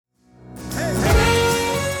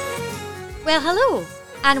Well, hello,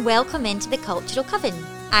 and welcome into the Cultural Coven.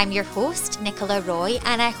 I'm your host, Nicola Roy,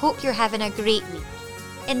 and I hope you're having a great week.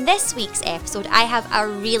 In this week's episode, I have a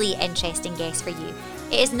really interesting guest for you.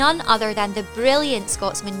 It is none other than the brilliant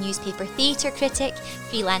Scotsman newspaper theatre critic,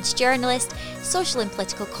 freelance journalist, social and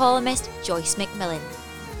political columnist, Joyce McMillan.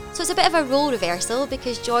 So it's a bit of a role reversal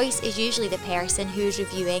because Joyce is usually the person who's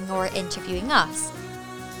reviewing or interviewing us.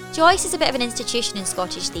 Joyce is a bit of an institution in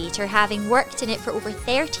Scottish theatre, having worked in it for over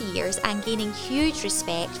 30 years and gaining huge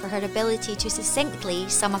respect for her ability to succinctly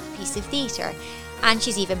sum up a piece of theatre, and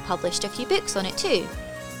she's even published a few books on it too.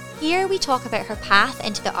 Here we talk about her path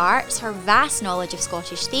into the arts, her vast knowledge of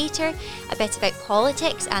Scottish theatre, a bit about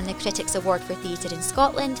politics and the Critics' Award for Theatre in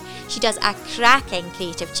Scotland. She does a cracking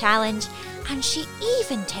creative challenge, and she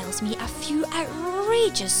even tells me a few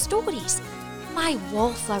outrageous stories. My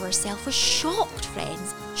wallflower self was shocked,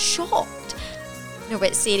 friends. Shocked. No,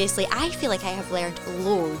 but seriously, I feel like I have learned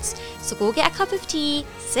loads. So go get a cup of tea,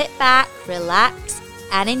 sit back, relax,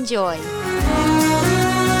 and enjoy.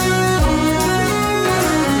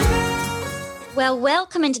 Well,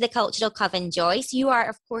 welcome into the Cultural Coven, Joyce. You are,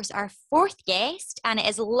 of course, our fourth guest, and it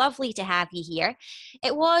is lovely to have you here.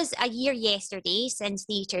 It was a year yesterday since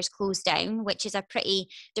theatres closed down, which is a pretty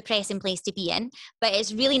depressing place to be in, but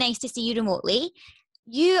it's really nice to see you remotely.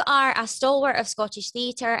 You are a stalwart of Scottish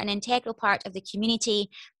theatre, an integral part of the community,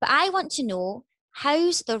 but I want to know,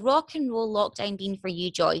 how's the rock and roll lockdown been for you,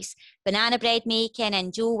 Joyce? Banana bread making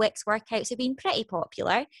and Joe Wicks workouts have been pretty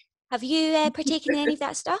popular. Have you partaken in any of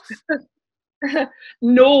that stuff?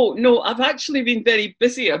 No, I've actually been very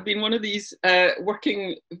busy. I've been one of these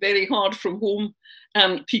working very hard from home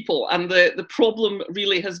people, and the problem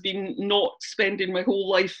really has been not spending my whole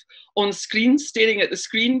life on screen, staring at the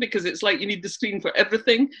screen, because it's like you need the screen for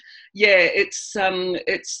everything. Yeah, it's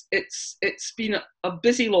been a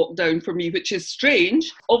busy lockdown for me, which is strange.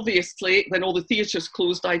 Obviously, when all the theatres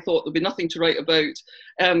closed, I thought there'd be nothing to write about,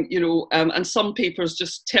 and some papers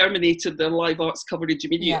just terminated their live arts coverage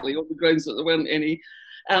immediately on the grounds that there weren't any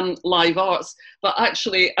live arts. But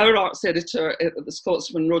actually, our arts editor at the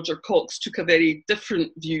Scotsman, Roger Cox, took a very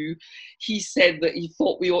different view. He said that he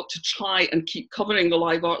thought we ought to try and keep covering the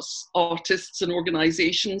live arts artists and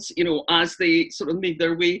organisations, as they sort of made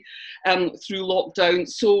their way through lockdown.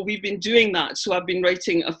 So we've been doing that. So I've been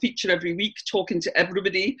writing a feature every week, talking to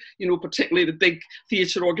everybody, particularly the big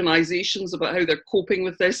theatre organisations, about how they're coping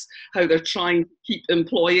with this, how they're trying to keep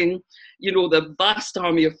employing the vast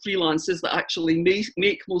army of freelancers that actually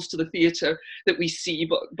make most of the theatre that we see,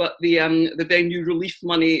 but the venue relief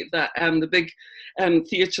money that the big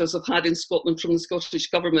theatres have had in Scotland from the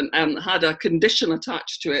Scottish Government had a condition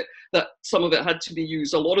attached to it that some of it had to be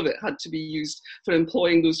used, a lot of it had to be used for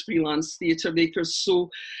employing those freelance theatre makers. So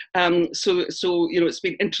it's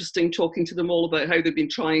been interesting talking to them all about how they've been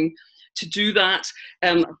trying to do that.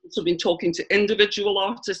 I've also been talking to individual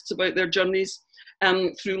artists about their journeys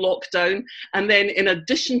through lockdown. And then in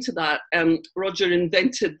addition to that, Roger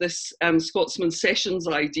invented this Scotsman Sessions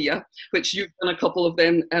idea, which you've done a couple of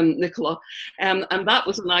them, Nicola. And that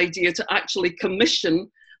was an idea to actually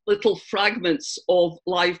commission little fragments of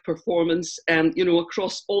live performance,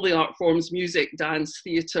 across all the art forms, music, dance,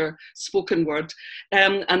 theatre, spoken word,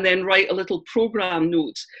 and then write a little programme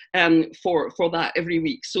note for that every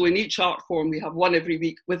week. So in each art form, we have one every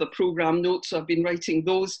week with a programme note. So I've been writing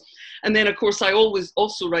those. And then, of course, I always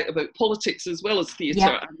also write about politics as well as theatre.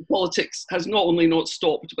 Yeah. And politics has not only not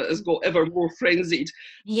stopped, but has got ever more frenzied.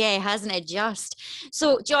 Yeah, hasn't it just?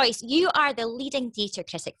 So, Joyce, you are the leading theatre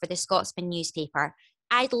critic for the Scotsman newspaper.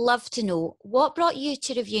 I'd love to know, what brought you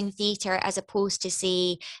to reviewing theatre as opposed to,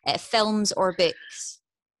 say, films or books?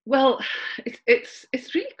 Well, it's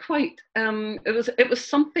really quite, it was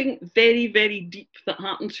something very, very deep that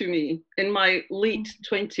happened to me in my late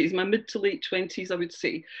 20s, my mid to late 20s, I would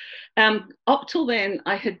say. Up till then,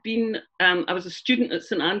 I had been, I was a student at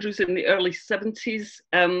St Andrews in the early 70s,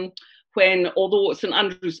 when, although St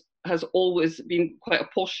Andrews has always been quite a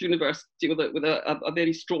posh university with a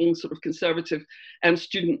very strong sort of conservative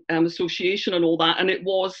student association and all that. And it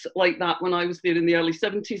was like that when I was there in the early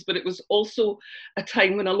 70s, but it was also a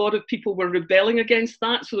time when a lot of people were rebelling against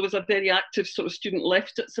that. So there was a very active sort of student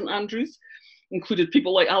left at St Andrews, included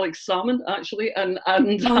people like Alex Salmond, actually.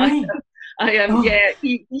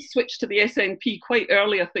 He switched to the SNP quite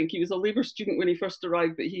early, I think. He was a Labour student when he first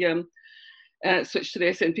arrived, but he switched to the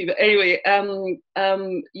SNP. But anyway,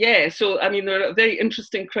 so I mean, there are a very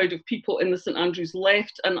interesting crowd of people in the St Andrews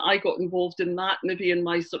left, and I got involved in that maybe in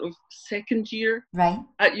my sort of second year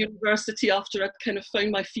at university, after I'd kind of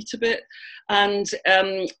found my feet a bit, and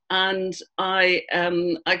I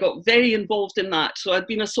got very involved in that. So I'd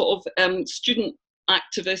been a sort of student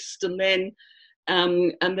activist, and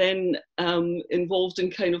then involved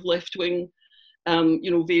in kind of left-wing,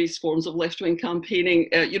 various forms of left-wing campaigning,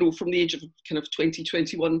 from the age of kind of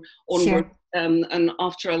 2021 onward. Sure. And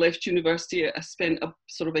after I left university, I spent a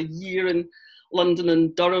sort of a year in London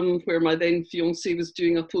and Durham, where my then fiance was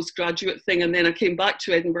doing a postgraduate thing. And then I came back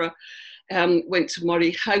to Edinburgh, went to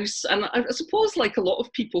Murray House. And I suppose, like a lot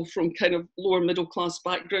of people from kind of lower middle class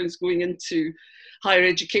backgrounds going into higher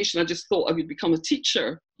education, I just thought I would become a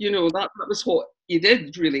teacher. That was what you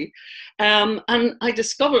did, really. And I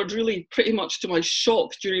discovered, really pretty much to my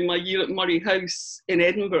shock during my year at Murray House in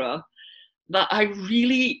Edinburgh, that I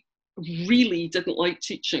really, really didn't like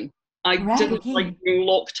teaching. I didn't like being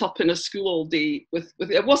locked up in a school all day.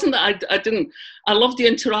 It wasn't that I didn't. I loved the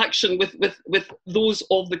interaction with those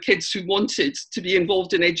of the kids who wanted to be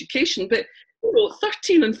involved in education. But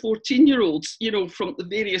 13 and 14-year-olds, from the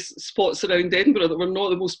various spots around Edinburgh that were not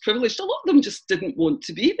the most privileged, a lot of them just didn't want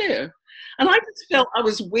to be there. And I just felt I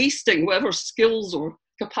was wasting whatever skills or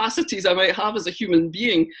capacities I might have as a human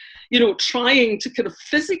being, trying to kind of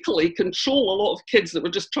physically control a lot of kids that were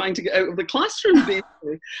just trying to get out of the classroom,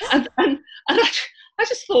 basically. And I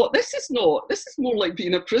just thought, this is more like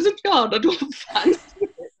being a prison guard. I don't fancy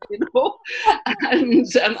it,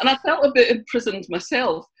 And I felt a bit imprisoned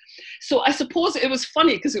myself. So I suppose it was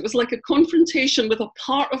funny, because it was like a confrontation with a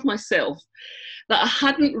part of myself that I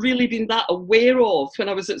hadn't really been that aware of when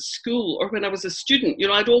I was at school or when I was a student.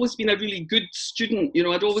 I'd always been a really good student.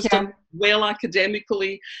 I'd always done well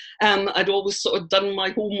academically. I'd always sort of done my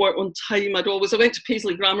homework on time. I went to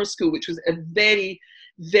Paisley Grammar School, which was a very,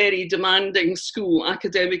 very demanding school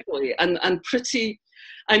academically, and pretty.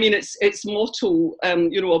 I mean, its motto,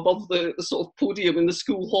 above the sort of podium in the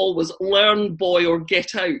school hall was "Learn, boy, or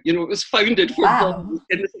get out." It was founded for boys.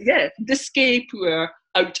 Disque pour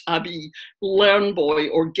out Abbey, learn, boy,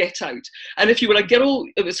 or get out. And if you were a girl,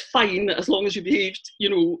 it was fine as long as you behaved,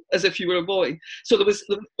 as if you were a boy. So there was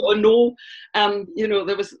no,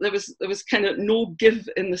 there was kind of no give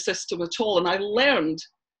in the system at all. And I learned,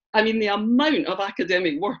 the amount of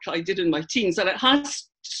academic work I did in my teens, and it has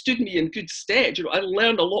stood me in good stead. I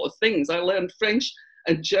learned a lot of things. I learned French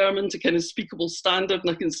and German to kind of speakable standard,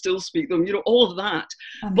 and I can still speak them, all of that.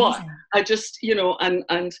 Amazing. But I just,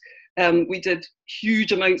 we did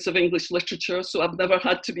huge amounts of English literature, so I've never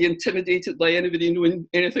had to be intimidated by anybody knowing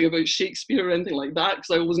anything about Shakespeare or anything like that,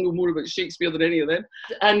 because I always know more about Shakespeare than any of them.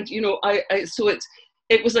 And, so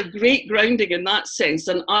it was a great grounding in that sense,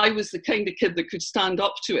 and I was the kind of kid that could stand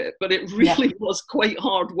up to it, but it really was quite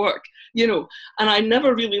hard work, and I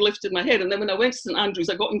never really lifted my head. And then when I went to St Andrews,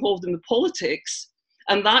 I got involved in the politics,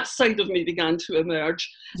 and that side of me began to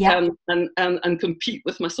emerge and compete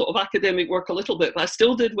with my sort of academic work a little bit. But I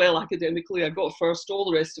still did well academically. I got first,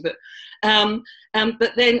 all the rest of it.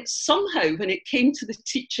 But then somehow when it came to the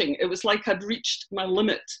teaching, it was like I'd reached my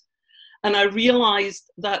limit. And I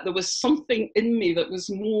realised that there was something in me that was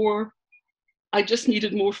more, I just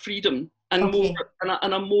needed more freedom and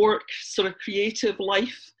a more sort of creative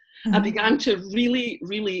life. Mm-hmm. I began to really,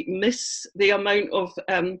 really miss the amount of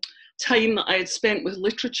time that I had spent with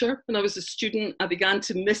literature when I was a student. I began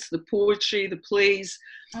to miss the poetry, the plays,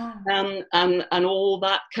 and all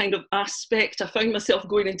that kind of aspect. I found myself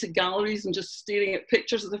going into galleries and just staring at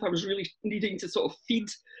pictures as if I was really needing to sort of feed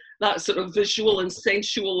that sort of visual and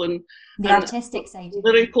sensual and the artistic side,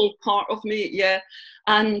 lyrical part of me,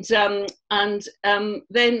 and then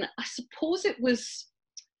I suppose it was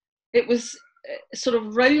sort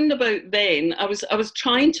of round about then. I was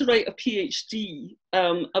trying to write a PhD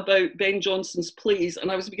about Ben Jonson's plays,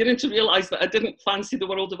 and I was beginning to realise that I didn't fancy the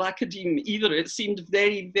world of academia either. It seemed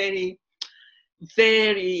very, very,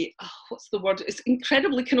 very, what's the word? It's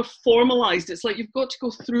incredibly kind of formalised. It's like you've got to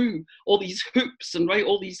go through all these hoops and write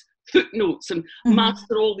all these footnotes and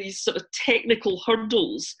master all these sort of technical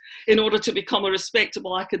hurdles in order to become a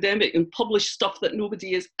respectable academic and publish stuff that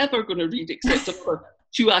nobody is ever going to read except another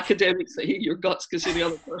two academics that hate your guts because you're the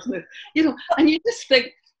other person, and you just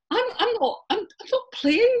think, I'm not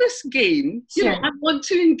playing this game. Sure. I want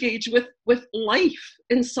to engage with life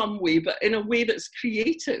in some way, but in a way that's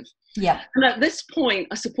creative. Yeah. And at this point,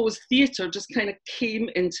 I suppose theatre just kind of came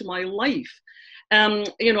into my life. I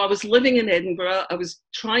was living in Edinburgh. I was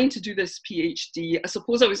trying to do this PhD. I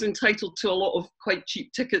suppose I was entitled to a lot of quite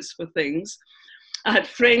cheap tickets for things. I had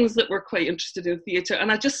friends that were quite interested in theatre,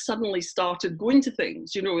 and I just suddenly started going to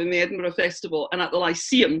things, in the Edinburgh Festival and at the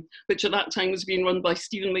Lyceum, which at that time was being run by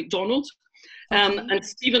Stephen MacDonald. And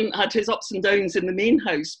Stephen had his ups and downs in the main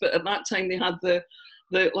house, but at that time they had the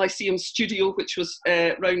Lyceum studio, which was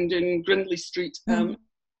round in Grindlay Street,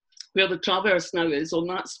 where the Traverse now is, on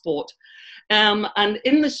that spot. And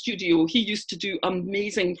in the studio, he used to do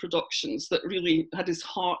amazing productions that really had his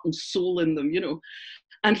heart and soul in them, you know.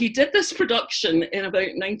 And he did this production in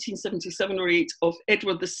about 1977 or 8 of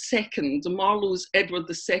Edward II, Marlowe's Edward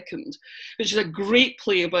II, which is a great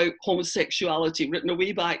play about homosexuality, written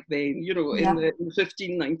way back then, you know, in the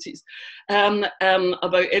 1590s,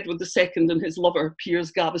 about Edward II and his lover,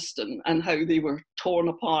 Piers Gaveston, and how they were torn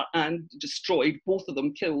apart and destroyed, both of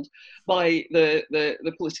them killed by the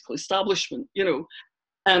political establishment, you know.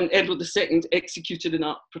 Edward II executed in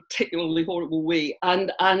a particularly horrible way.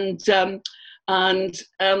 And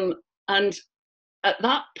at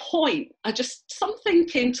that point, something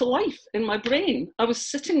came to life in my brain. I was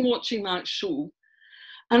sitting watching that show,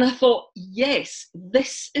 and I thought, yes,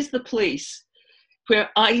 this is the place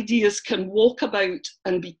where ideas can walk about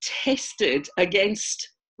and be tested against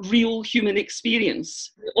real human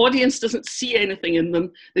experience. The audience doesn't see anything in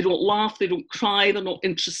them. They don't laugh, they don't cry, they're not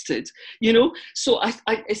interested, you know? So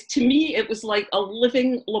to me, it was like a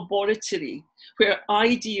living laboratory where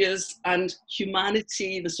ideas and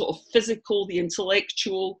humanity, the sort of physical, the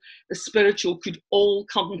intellectual, the spiritual, could all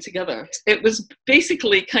come together. It was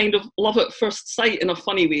basically kind of love at first sight in a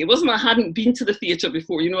funny way. It wasn't I hadn't been to the theatre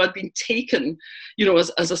before, you know, I'd been taken, you know,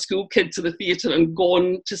 as a school kid to the theatre and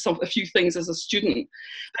gone to a few things as a student.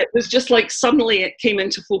 It was just like suddenly it came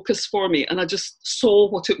into focus for me, and I just saw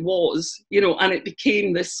what it was, you know, and it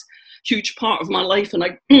became this huge part of my life. And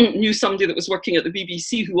I knew somebody that was working at the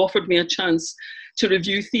BBC who offered me a chance to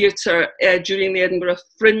review theatre during the Edinburgh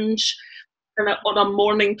Fringe on a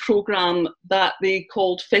morning programme that they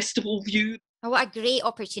called Festival View. Oh, what a great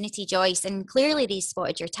opportunity, Joyce, and clearly they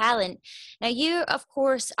spotted your talent. Now, you, of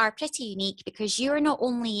course, are pretty unique because you're not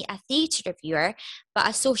only a theatre reviewer, but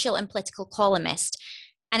a social and political columnist.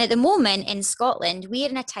 And at the moment in Scotland, we are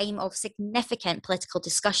in a time of significant political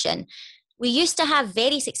discussion. We used to have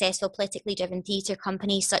very successful politically driven theatre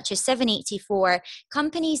companies such as 784,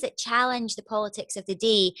 companies that challenged the politics of the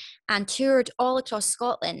day and toured all across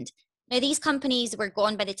Scotland. Now, these companies were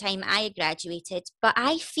gone by the time I had graduated, but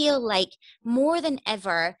I feel like more than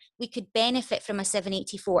ever, we could benefit from a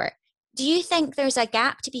 784. Do you think there's a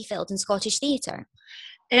gap to be filled in Scottish theatre?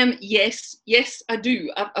 Yes, I do.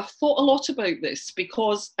 I've thought a lot about this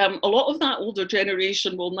because a lot of that older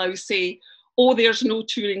generation will now say, oh, there's no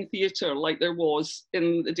touring theatre like there was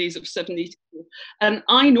in the days of 784. And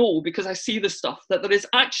I know, because I see the stuff, that there is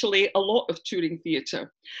actually a lot of touring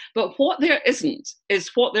theatre. But what there isn't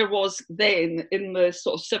is what there was then in the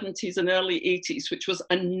sort of 70s and early 80s, which was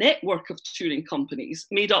a network of touring companies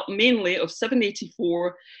made up mainly of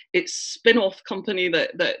 784, its spin-off company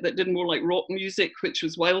that did more like rock music, which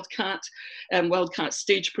was Wildcat, Wildcat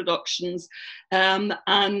Stage Productions, but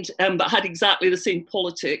had exactly the same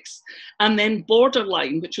politics. And then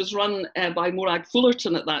Borderline, which was run by Morag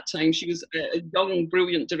Fullerton at that time. She was a young,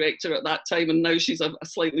 brilliant director at that time, and now she's a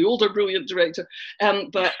slightly older, brilliant director.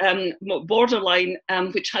 But Borderline,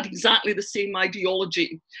 which had exactly the same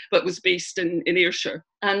ideology, but was based in Ayrshire.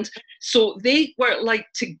 And so they were like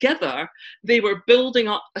together, they were building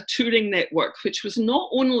up a touring network, which was not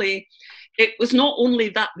only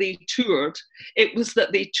that they toured, it was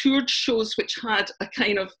that they toured shows which had a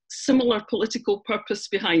kind of similar political purpose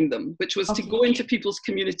behind them, which was to go into people's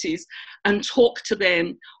communities and talk to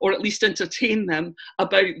them, or at least entertain them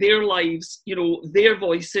about their lives, you know, their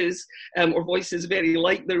voices, or voices very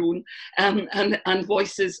like their own, and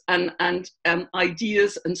voices and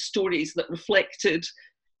ideas and stories that reflected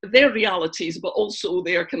their realities, but also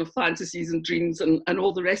their kind of fantasies and dreams and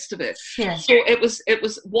all the rest of it. Yeah. So it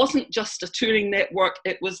wasn't just a touring network,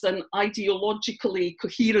 it was an ideologically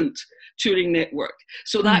coherent touring network.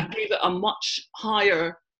 So that gave it a much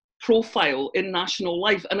higher profile in national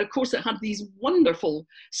life. And of course it had these wonderful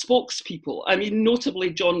spokespeople. I mean,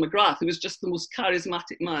 notably John McGrath, who was just the most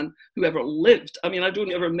charismatic man who ever lived. I mean, I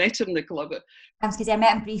don't ever met him, Nicola, but I was going to say, I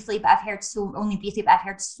met him briefly, but I've heard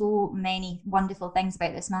so many wonderful things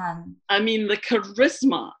about this man. I mean, the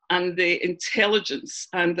charisma and the intelligence,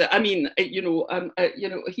 and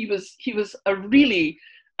he was a really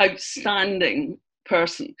outstanding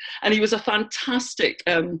person, and he was a fantastic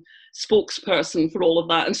spokesperson for all of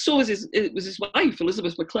that. And so was his wife,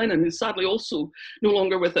 Elizabeth McLennan, who's sadly also no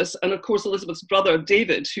longer with us, and of course Elizabeth's brother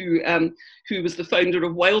David, who was the founder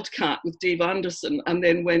of Wildcat with Dave Anderson, and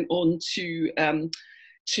then went on to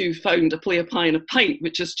found A Play, a Pie and a Pint,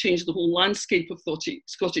 which has changed the whole landscape of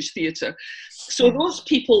Scottish theatre. So those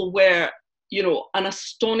people were, you know, an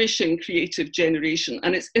astonishing creative generation.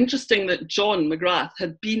 And it's interesting that John McGrath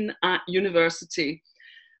had been at university,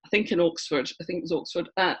 I think in Oxford, I think it was Oxford,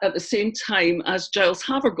 at the same time as Giles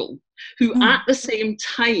Havergal, who at the same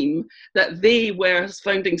time that they were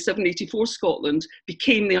founding 784 Scotland,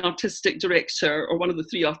 became the artistic director, or one of the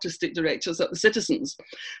three artistic directors at the Citizens.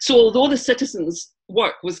 So although the Citizens'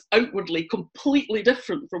 work was outwardly completely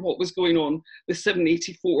different from what was going on with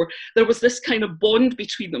 784, there was this kind of bond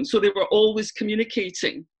between them. So they were always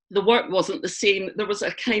communicating. The work wasn't the same. There was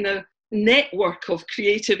a kind of network of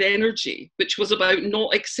creative energy, which was about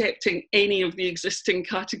not accepting any of the existing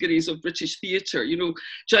categories of British theatre. You know,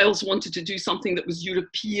 Giles wanted to do something that was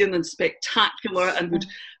European and spectacular and would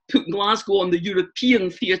put Glasgow on the European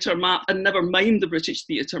theatre map and never mind the British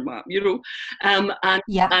theatre map, you know. And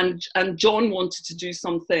John wanted to do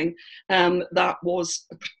something that was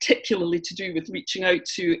particularly to do with reaching out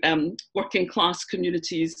to working class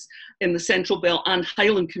communities in the Central Belt and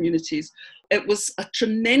Highland communities. It was a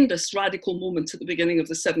tremendous radical moment at the beginning of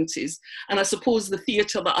the 70s. And I suppose the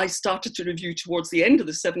theatre that I started to review towards the end of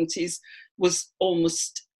the 70s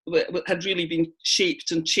had really been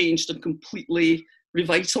shaped and changed and completely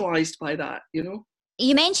revitalised by that, you know.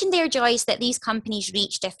 You mentioned there, Joyce, that these companies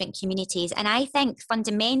reach different communities, and I think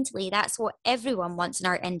fundamentally that's what everyone wants in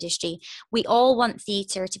our industry. We all want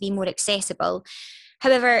theatre to be more accessible.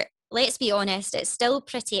 However, let's be honest, it's still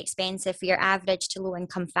pretty expensive for your average to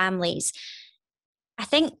low-income families. I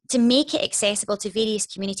think to make it accessible to various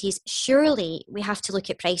communities, surely we have to look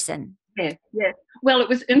at pricing. Yeah. Well, it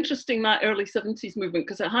was interesting, that early 70s movement,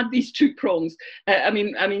 because it had these two prongs.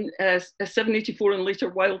 784 and later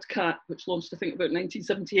Wildcat, which launched, I think, about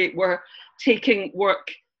 1978, were taking work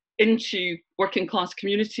into working class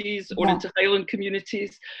communities or into Highland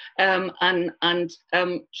communities and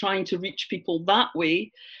trying to reach people that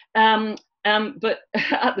way. But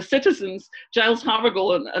at the Citizens, Giles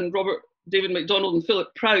Havergal and Robert David MacDonald and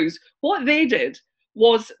Philip Prowse, what they did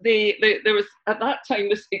was there was at that time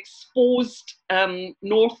this exposed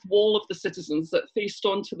north wall of the Citizens that faced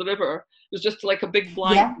onto the river. It was just like a big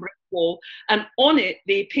blank brick wall, and on it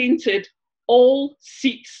they painted all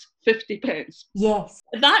seats 50p. Yes.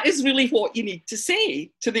 That is really what you need to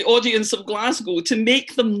say to the audience of Glasgow to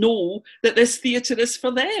make them know that this theatre is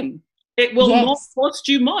for them. It will not cost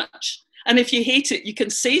you much. And if you hate it, you can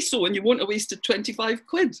say so and you won't have wasted 25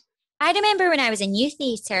 quid. I remember when I was in youth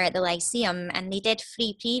theatre at the Lyceum and they did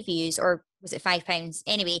free previews, or was it £5?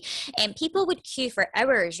 Anyway, people would queue for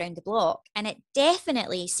hours round the block, and it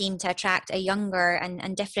definitely seemed to attract a younger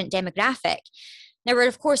and different demographic. Now, we're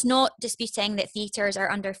of course not disputing that theatres are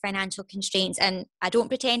under financial constraints, and I don't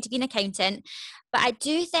pretend to be an accountant, but I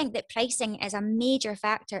do think that pricing is a major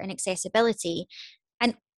factor in accessibility.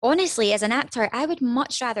 And honestly, as an actor, I would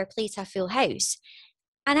much rather play to a full house.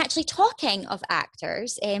 And actually, talking of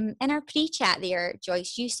actors, in our pre-chat there,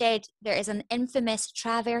 Joyce, you said there is an infamous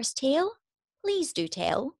Travers tale. Please do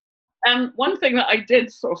tell. One thing that I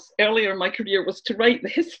did sort of earlier in my career was to write the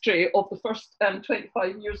history of the first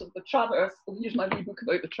 25 years of the Travers. Well, here's my wee book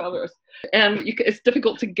about the Travers. It's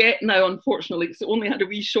difficult to get now, unfortunately, because it only had a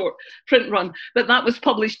wee short print run. But that was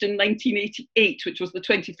published in 1988, which was the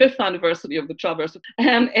 25th anniversary of the Travers.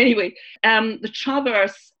 The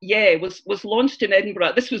Travers, was launched in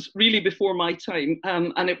Edinburgh. This was really before my time,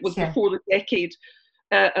 and it was before the decade.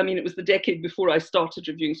 It was the decade before I started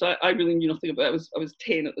reviewing, so I really knew nothing about it. I was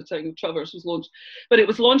 10 at the time the Travers was launched. But it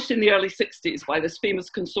was launched in the early 60s by this famous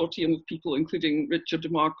consortium of people, including Richard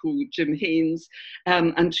DeMarco, Jim Haynes,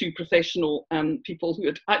 and two professional people who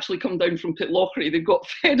had actually come down from Pitlochry. They got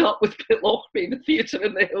fed up with Pitlochry, the theatre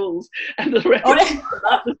in the hills, and the rest of the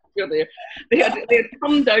atmosphere there. They had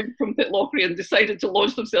come down from Pitlochry and decided to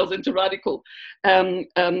launch themselves into radical Edinburgh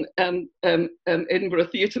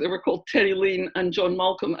theatre. They were called Terry Lane and John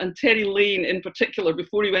Malcolm, and Terry Lane in particular,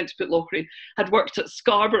 before he went to Pitlochry, had worked at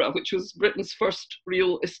Scarborough, which was Britain's first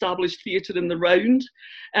real established theatre in the round,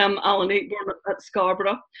 Alan Ayckbourn at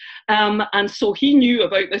Scarborough, and so he knew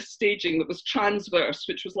about this staging that was transverse,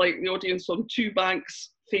 which was like the audience on two banks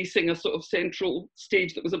facing a sort of central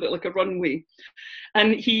stage that was a bit like a runway.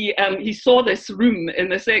 And he saw this room in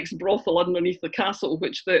this ex-brothel underneath the castle,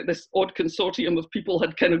 which this odd consortium of people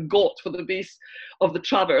had kind of got for the base of the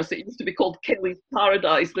Travers. It used to be called Kelly's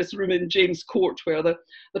Paradise, this room in James Court where the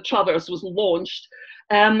Travers was launched.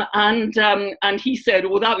 And he said,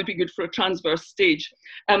 oh, that would be good for a transverse stage.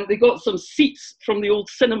 They got some seats from the old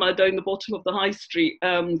cinema down the bottom of the High Street,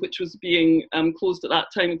 which was being closed at that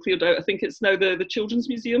time and cleared out. I think it's now the Children's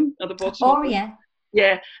Museum at the bottom. Oh, yeah.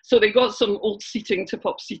 Yeah, so they got some old seating,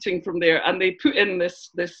 tip-up seating from there, and they put in this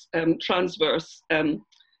transverse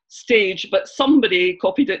stage, but somebody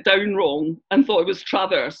copied it down wrong and thought it was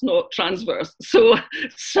traverse, not transverse. So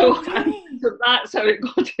that's how it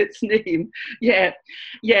got its name. Yeah.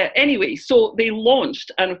 Anyway, so they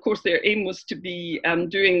launched, and of course their aim was to be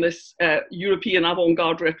doing this European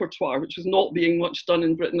avant-garde repertoire, which was not being much done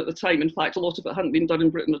in Britain at the time. In fact, a lot of it hadn't been done in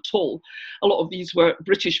Britain at all. A lot of these were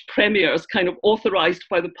British premieres, kind of authorised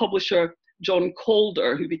by the publisher John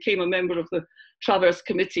Calder, who became a member of the Traverse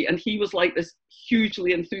Committee, and he was like this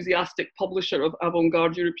hugely enthusiastic publisher of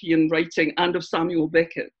avant-garde European writing and of Samuel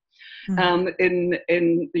Beckett in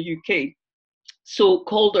the UK. So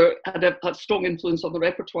Calder had a strong influence on the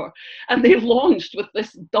repertoire, and they launched with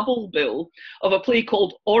this double bill of a play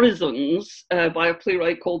called Orisons by a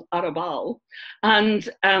playwright called Arabal, and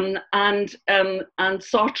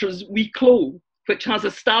Sartre's Huis Clos, which has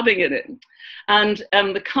a stabbing in it. And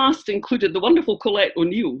the cast included the wonderful Colette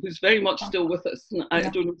O'Neill, who's very much still with us. I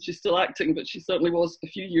don't know if she's still acting, but she certainly was a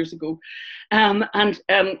few years ago. And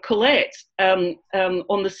Colette,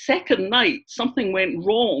 on the second night, something went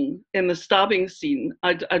wrong in the stabbing scene.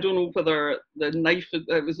 I don't know whether the knife,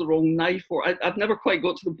 it was the wrong knife, or I've never quite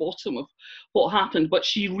got to the bottom of what happened, but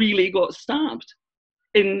she really got stabbed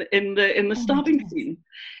in the stabbing scene.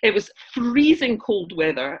 It was freezing cold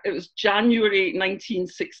weather. It was January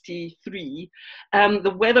 1963.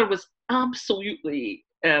 The weather was absolutely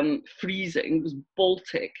freezing. It was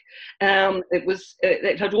Baltic.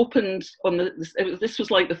 It had opened on this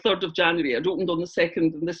was like the 3rd of January. It opened on the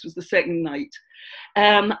 2nd, and this was the second night.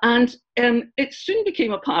 And it soon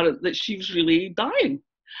became apparent that she was really dying.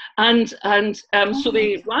 And so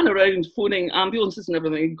they ran around phoning ambulances and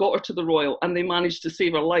everything, got her to the Royal, and they managed to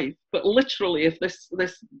save her life. But literally, if this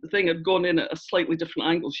thing had gone in at a slightly different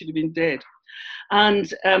angle, she'd have been dead.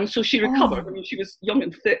 And so she recovered. I mean, she was young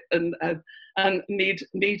and fit and made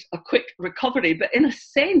a quick recovery. But in a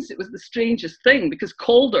sense, it was the strangest thing, because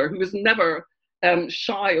Calder, who was never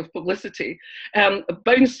shy of publicity,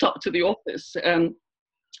 bounced up to the office.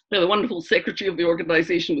 The wonderful secretary of the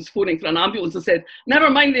organisation was phoning for an ambulance and said, "Never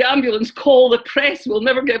mind the ambulance, call the press. We'll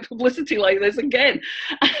never get publicity like this again."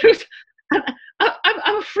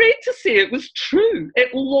 I'm afraid to say it was true.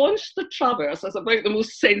 It launched the Traverse as about the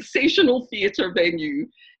most sensational theatre venue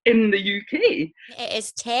in the UK. It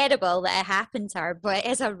is terrible that it happened to her, but it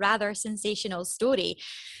is a rather sensational story.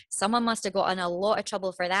 Someone must have got in a lot of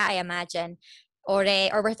trouble for that, I imagine. Or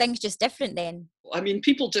were things just different then? I mean,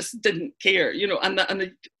 people just didn't care,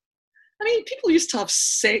 I mean, people used to have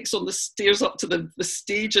sex on the stairs up to the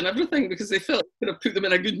stage and everything because they felt it could have put them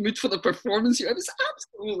in a good mood for the performance. It was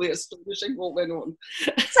absolutely astonishing what went on.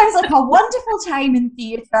 Sounds like a wonderful time in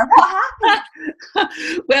theatre. What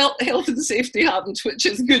happened? Well, health and safety happened, which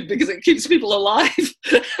is good because it keeps people alive.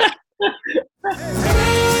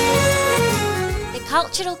 The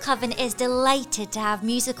Cultural Coven is delighted to have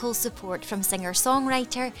musical support from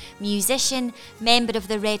singer-songwriter, musician, member of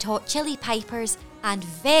the Red Hot Chili Pipers, and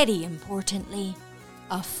very importantly,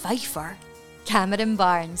 a fifer, Cameron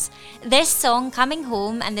Barnes. This song, Coming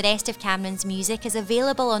Home, and the rest of Cameron's music is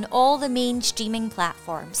available on all the main streaming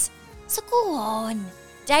platforms. So go on,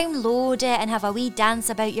 download it and have a wee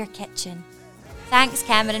dance about your kitchen. Thanks,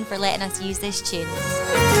 Cameron, for letting us use this tune.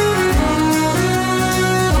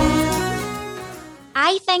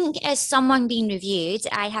 I think as someone being reviewed,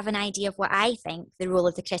 I have an idea of what I think the role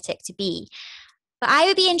of the critic to be. But I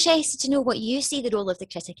would be interested to know what you see the role of the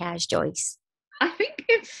critic as, Joyce. I think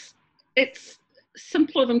it's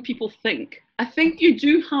simpler than people think. I think you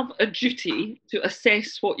do have a duty to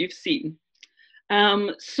assess what you've seen.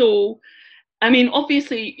 So, I mean,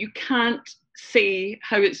 obviously you can't say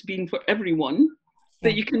how it's been for everyone,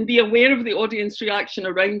 but you can be aware of the audience reaction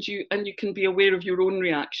around you, and you can be aware of your own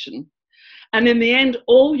reaction. And in the end,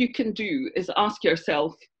 all you can do is ask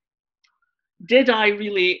yourself, did I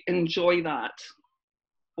really enjoy that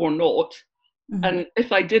or not? Mm-hmm. And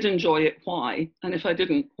if I did enjoy it, why? And if I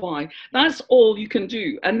didn't, why? That's all you can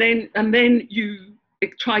do. And then you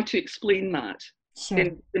try to explain that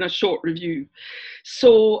in a short review.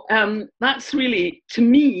 So that's really, to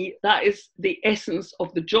me, that is the essence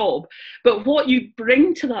of the job. But what you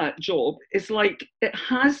bring to that job is like, it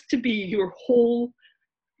has to be your whole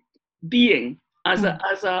being as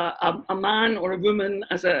a man or a woman,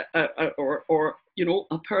 as a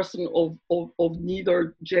person of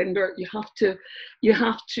neither gender. You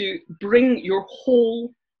have to bring your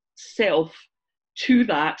whole self to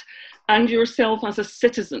that, and yourself as a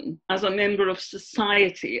citizen, as a member of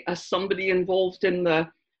society, as somebody involved in the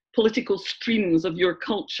political streams of your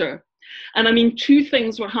culture. And I mean, two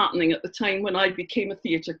things were happening at the time when I became a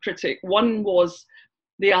theatre critic. One was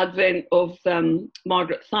the advent of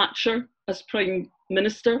Margaret Thatcher as Prime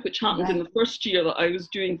minister, which happened in the first year that I was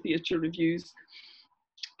doing theatre reviews.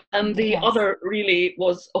 And the other really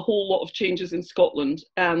was a whole lot of changes in Scotland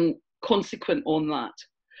consequent on that.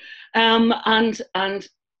 And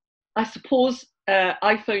I suppose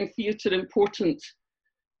I found theatre important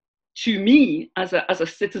to me as a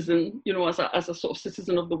citizen, you know, as a sort of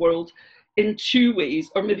citizen of the world, in two ways,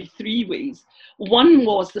 or maybe three ways. One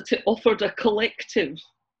was that it offered a collective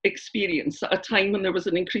experience at a time when there was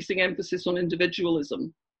an increasing emphasis on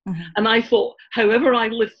individualism. Mm-hmm. And I thought, however I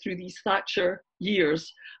lived through these Thatcher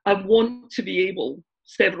years, I want to be able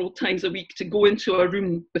several times a week to go into a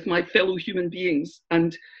room with my fellow human beings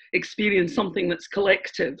and experience something that's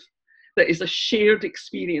collective, that is a shared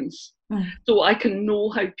experience. So I can know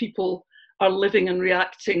how people are living and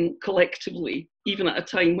reacting collectively, even at a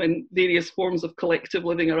time when various forms of collective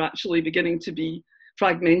living are actually beginning to be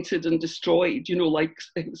fragmented and destroyed, you know, like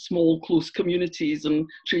small, close communities and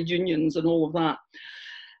trade unions and all of that.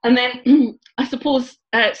 And then I suppose,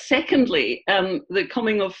 secondly, the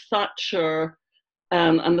coming of Thatcher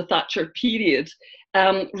and the Thatcher period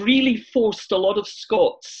really forced a lot of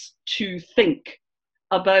Scots to think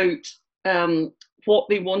about what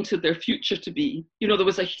they wanted their future to be. You know, there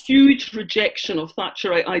was a huge rejection of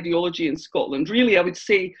Thatcherite ideology in Scotland. Really, I would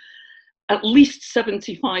say at least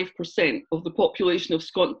 75% of the population of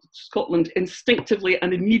Scotland instinctively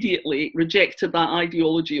and immediately rejected that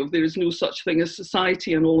ideology of there is no such thing as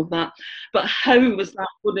society and all of that. But how was that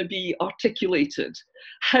going to be articulated?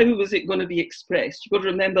 How was it going to be expressed? You've got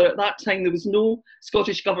to remember at that time there was no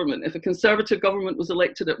Scottish government. If a Conservative government was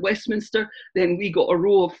elected at Westminster, then we got a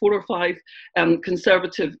row of 4 or 5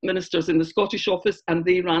 Conservative ministers in the Scottish office, and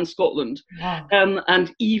they ran Scotland. Wow.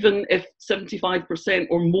 And even if 75%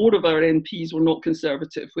 or more of our MPs were not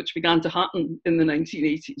Conservative, which began to happen in the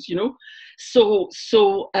 1980s, you know, so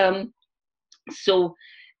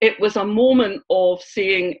it was a moment of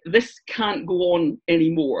saying this can't go on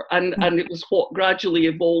anymore, and it was what gradually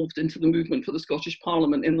evolved into the movement for the Scottish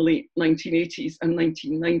Parliament in the late 1980s and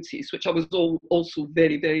 1990s, which I was also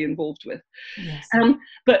very, very involved with. Yes.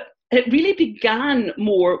 But it really began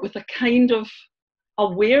more with a kind of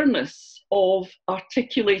awareness of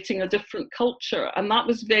articulating a different culture, and that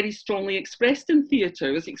was very strongly expressed in theatre.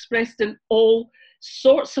 It was expressed in all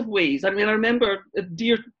sorts of ways. I mean, I remember a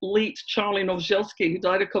dear late Charlie Nowzielski, who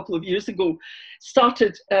died a couple of years ago,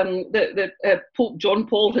 started, Pope John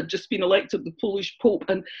Paul had just been elected the Polish Pope,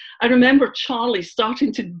 and I remember Charlie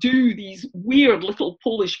starting to do these weird little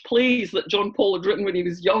Polish plays that John Paul had written when he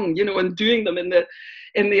was young, you know, and doing them in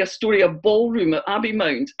the Astoria ballroom at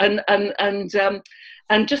Abbeymound,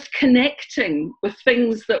 and just connecting with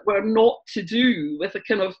things that were not to do with a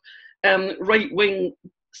kind of right-wing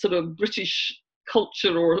sort of British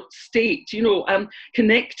culture or state, you know,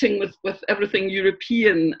 connecting with everything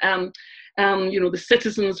European. You know, the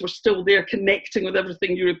citizens were still there connecting with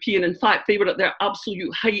everything European. In fact, they were at their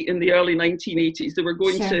absolute height in the early 1980s. They were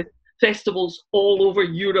going to festivals all over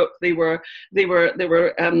Europe. They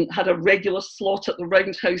had a regular slot at the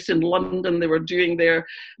Roundhouse in London. They were doing their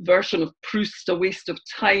version of Proust, A Waste of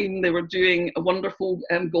Time. They were doing a wonderful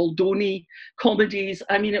Goldoni comedies.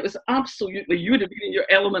 I mean, it was absolutely, you would have been in your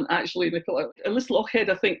element, actually, Nicola. Alice Lochhead,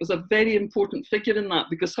 I think, was a very important figure in that,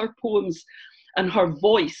 because her poems and her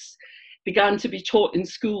voice began to be taught in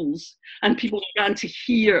schools, and people began to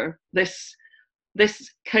hear this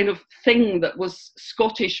kind of thing that was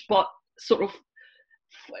Scottish, but sort of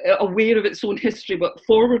aware of its own history, but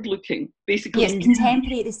forward-looking, basically. Yes,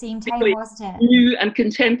 contemporary at the same time, wasn't it? New and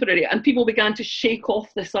contemporary. And people began to shake off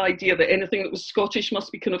this idea that anything that was Scottish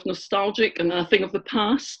must be kind of nostalgic and a thing of the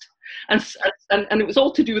past. And it was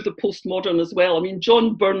all to do with the postmodern as well. I mean,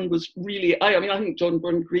 John Byrne was really, I think John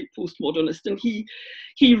Byrne, great postmodernist, and he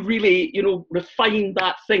really, you know, refined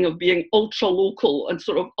that thing of being ultra local and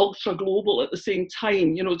sort of ultra global at the same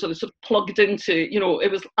time, you know, sort of plugged into, you know, it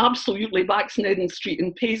was absolutely Baxnedden Street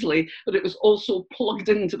in Paisley, but it was also plugged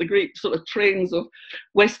into the great sort of trends of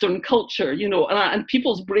Western culture, you know, and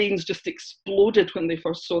people's brains just exploded when they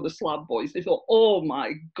first saw the Slab Boys. They thought, oh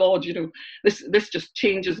my God, you know, this just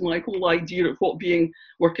changes my whole idea of what being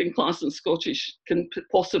working class and Scottish can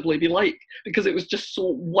possibly be like, because it was just so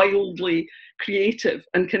wildly creative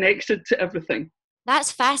and connected to everything.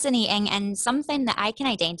 That's fascinating, and something that I can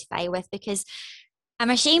identify with, because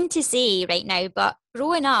I'm ashamed to say right now, but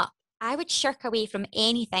growing up, I would shirk away from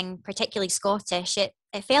anything particularly Scottish. It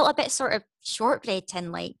felt a bit sort of shortbread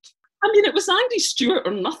tin-like. I mean, it was Andy Stewart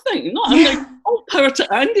or nothing. I'm like, all power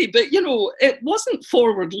to Andy, but, you know, it wasn't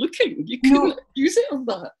forward-looking. You couldn't use it of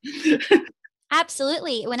that.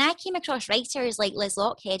 Absolutely. When I came across writers like Liz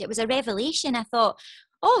Lochhead, it was a revelation. I thought,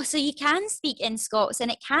 Oh, so you can speak in Scots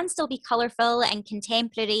and it can still be colourful and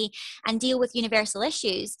contemporary and deal with universal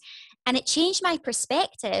issues. And it changed my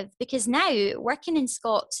perspective because now working in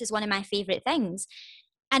Scots is one of my favourite things.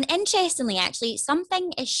 And interestingly, actually,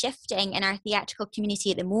 something is shifting in our theatrical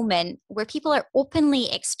community at the moment where people are openly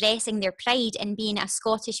expressing their pride in being a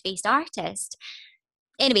Scottish-based artist.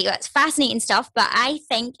 Anyway, that's fascinating stuff, but I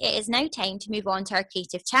think it is now time to move on to our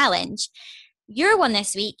creative challenge. Your one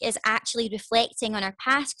this week is actually reflecting on our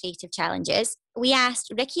past creative challenges. We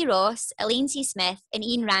asked Ricky Ross, Elaine C. Smith, and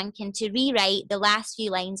Ian Rankin to rewrite the last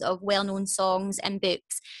few lines of well-known songs and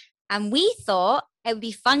books. And we thought it would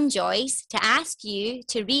be fun, Joyce, to ask you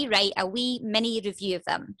to rewrite a wee mini review of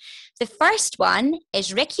them. The first one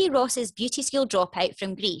is Ricky Ross's Beauty School Dropout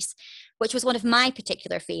from Greece, which was one of my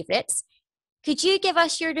particular favourites. Could you give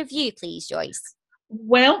us your review, please, Joyce?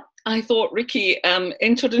 Well, I thought Ricky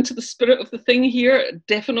entered into the spirit of the thing here,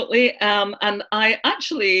 definitely. And I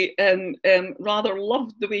actually rather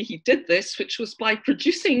loved the way he did this, which was by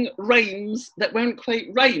producing rhymes that weren't quite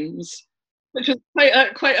rhymes. Which is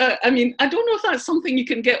I mean, I don't know if that's something you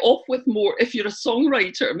can get off with more if you're a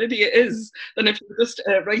songwriter. Maybe it is than if you're just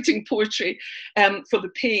writing poetry for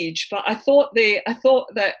the page. But I thought that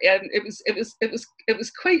it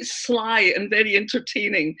was quite sly and very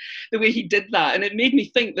entertaining the way he did that, and it made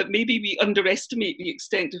me think that maybe we underestimate the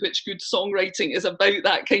extent to which good songwriting is about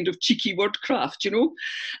that kind of cheeky wordcraft, you know.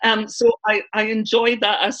 So I enjoyed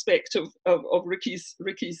that aspect of Ricky's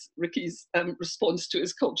response to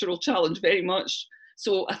his cultural challenge very much.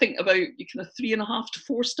 So I think about 3.5 to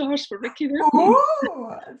 4 stars for Ricky there.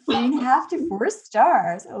 Oh, 3.5 to 4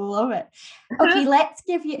 stars. I love it. Okay, let's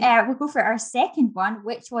give you, we'll go for our second one,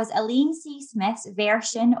 which was Elaine C. Smith's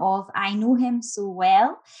version of I Know Him So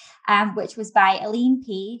Well, which was by Elaine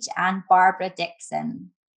Page and Barbara Dixon.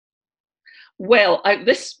 Well,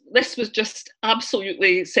 this was just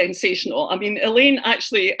absolutely sensational. I mean, Elaine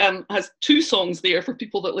actually has 2 songs there for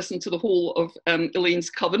people that listen to the whole of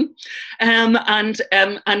Elaine's Coven. And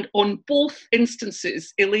on both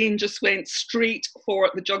instances, Elaine just went straight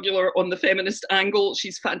for the jugular on the feminist angle.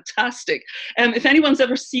 She's fantastic. If anyone's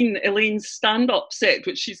ever seen Elaine's stand-up set,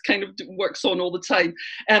 which she's kind of works on all the time,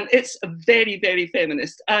 it's very, very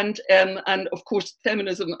feminist. And of course,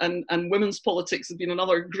 feminism and women's politics have been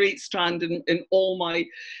another great strand in all my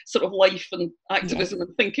sort of life and activism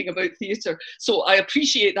and thinking about theatre. So I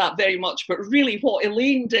appreciate that very much. But really what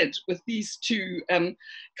Elaine did with these 2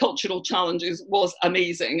 cultural challenges was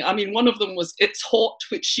amazing. I mean, one of them was It's Hot,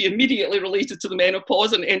 which she immediately related to the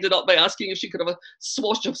menopause and ended up by asking if she could have a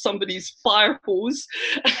swatch of somebody's fire hose.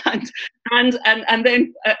 And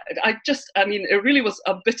then I mean, it really was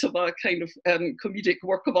a bit of a kind of comedic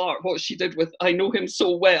work of art, what she did with I Know Him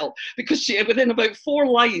So Well, because she, within about 4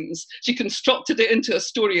 lines, she constructed it into a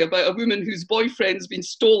story about a woman whose boyfriend's been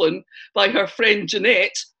stolen by her friend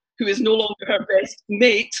Jeanette, who is no longer her best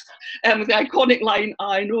mate, with the iconic line,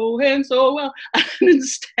 I know him so well. And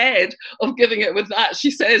instead of giving it with that,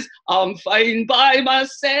 she says, I'm fine by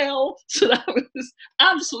myself. So that was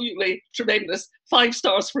absolutely tremendous. 5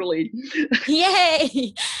 stars for Elaine.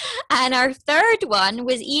 Yay! And our third one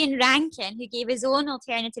was Ian Rankin, who gave his own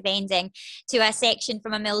alternative ending to a section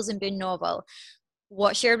from a Mills and Boon novel.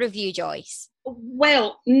 What's your review, Joyce?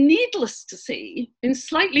 Well, needless to say, in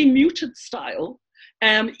slightly muted style,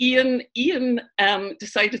 Ian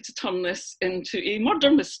decided to turn this into a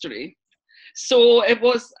murder mystery. So it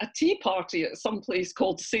was a tea party at some place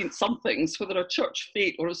called St. Something's, whether a church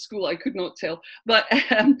fete or a school, I could not tell. But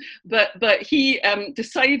he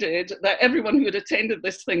decided that everyone who had attended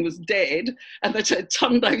this thing was dead, and that it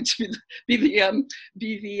turned out to be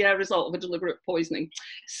the result of a deliberate poisoning.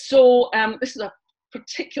 So this is a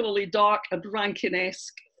particularly dark and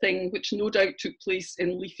Rankin-esque thing, which no doubt took place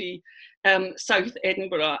in leafy South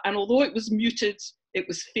Edinburgh. And although it was muted, it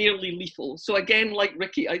was fairly lethal. So again, like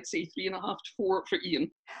Ricky, I'd say 3.5 to 4 for Ian.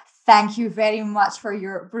 Thank you very much for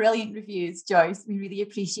your brilliant reviews, Joyce. We really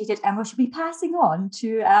appreciate it, and we should be passing on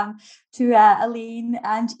to Elaine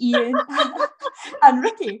and Ian and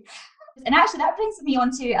Ricky. And actually, that brings me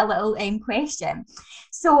on to a little question.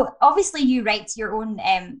 So obviously you write your own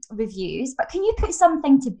reviews, but can you put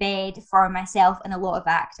something to bed for myself and a lot of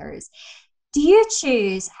actors? Do you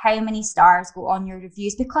choose how many stars go on your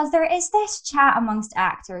reviews? Because there is this chat amongst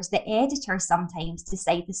actors that editors sometimes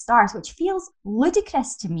decide the stars, which feels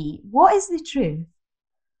ludicrous to me. What is the truth?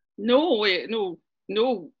 No,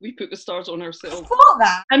 we put the stars on ourselves. I thought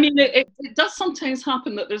that. I mean, it does sometimes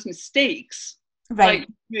happen that there's mistakes. Right.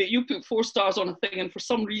 Like you put 4 stars on a thing and for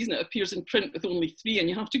some reason it appears in print with only 3 and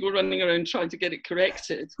you have to go running around trying to get it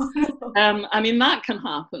corrected. I mean, that can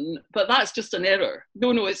happen, but that's just an error.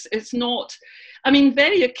 No, it's not. I mean,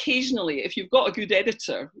 very occasionally, if you've got a good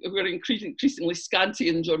editor, we're increasingly scanty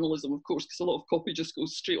in journalism, of course, because a lot of copy just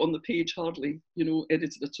goes straight on the page, hardly,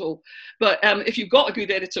 edited at all. But if you've got a good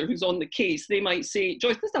editor who's on the case, they might say,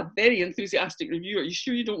 Joyce, this is a very enthusiastic review. Are you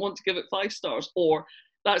sure you don't want to give it 5 stars? Or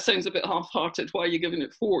that sounds a bit half-hearted. Why are you giving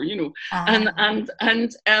it 4? And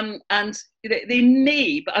they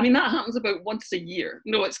may, but I mean that happens about once a year.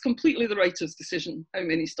 No, it's completely the writer's decision how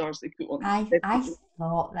many stars they put on. I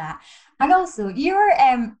thought that, and also you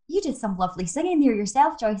did some lovely singing there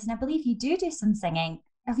yourself, Joyce, and I believe you do some singing.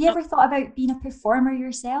 Have you ever thought about being a performer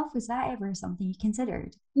yourself? Was that ever something you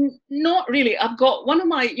considered? Not really. I've got one of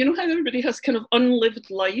my, how everybody has kind of unlived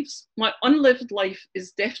lives? My unlived life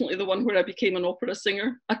is definitely the one where I became an opera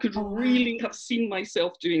singer. I could really have seen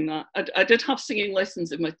myself doing that. I did have singing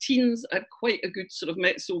lessons in my teens. I had quite a good sort of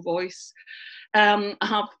mezzo voice. I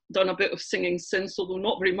have done a bit of singing since, although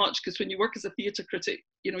not very much, because when you work as a theatre critic,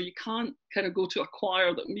 you can't kind of go to a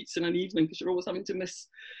choir that meets in an evening because you're always having to miss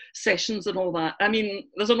sessions and all that. I mean,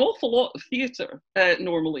 there's an awful lot of theatre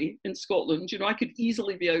normally in Scotland. I could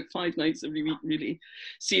easily be out 5 nights every week, really,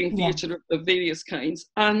 seeing theatre of various kinds.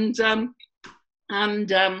 And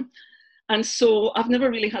so I've never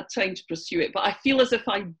really had time to pursue it. But I feel as if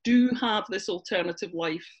I do have this alternative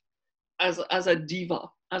life as a diva,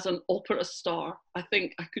 as an opera star. I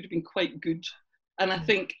think I could have been quite good. And I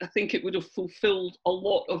think it would have fulfilled a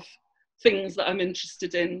lot of things that I'm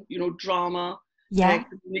interested in, drama,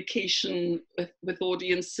 communication with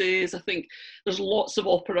audiences. I think there's lots of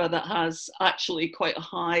opera that has actually quite a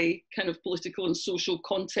high kind of political and social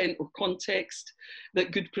content or context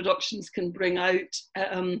that good productions can bring out.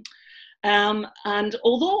 And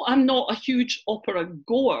although I'm not a huge opera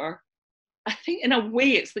goer, I think in a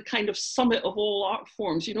way it's the kind of summit of all art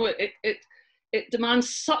forms. It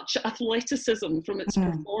demands such athleticism from its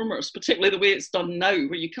performers, particularly the way it's done now,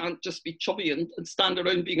 where you can't just be chubby and stand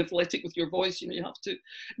around being athletic with your voice. You have to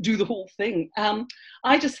do the whole thing.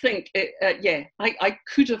 I just think, I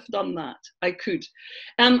could have done that. I could.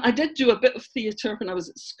 I did do a bit of theatre when I was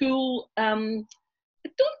at school. I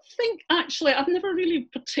don't think, actually, I've never really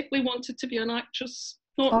particularly wanted to be an actress.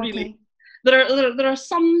 Not really. There are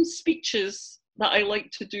some speeches that I like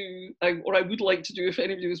to do, or I would like to do if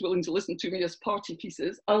anybody was willing to listen to me, as party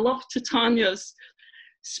pieces. I love Titania's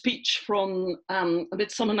speech from A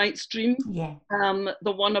Midsummer Night's Dream. Yeah.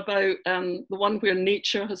 The one about, the one where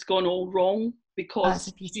nature has gone all wrong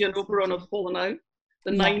because she and Oberon have fallen out.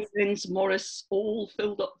 The 9 winds, Morris, all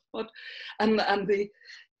filled up with blood. And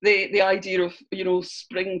the idea of,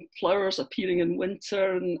 spring flowers appearing in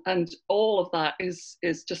winter and all of that is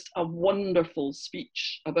just a wonderful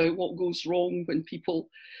speech about what goes wrong when people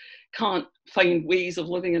can't find ways of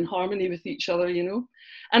living in harmony with each other,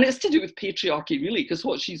 And it's to do with patriarchy, really, because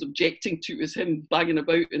what she's objecting to is him banging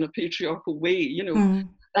about in a patriarchal way,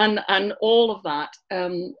 and all of that.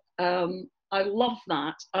 I love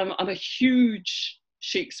that. I'm a huge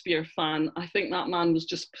Shakespeare fan. I think that man was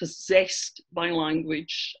just possessed by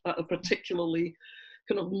language at a particularly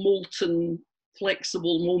kind of molten,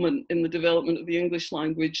 flexible moment in the development of the English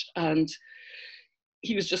language, and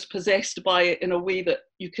he was just possessed by it in a way that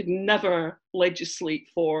you could never legislate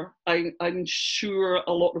for. I'm sure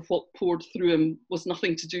a lot of what poured through him was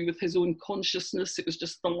nothing to do with his own consciousness. It was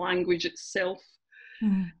just the language itself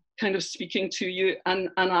kind of speaking to you, and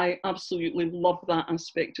I absolutely love that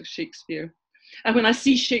aspect of Shakespeare. And when I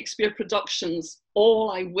see Shakespeare productions,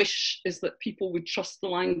 all I wish is that people would trust the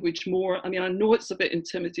language more. I mean, I know it's a bit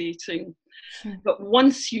intimidating, but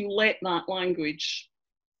once you let that language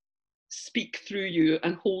speak through you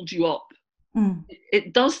and hold you up,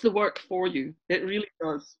 it does the work for you. It really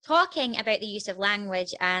does. Talking about the use of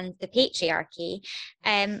language and the patriarchy,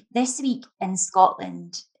 this week in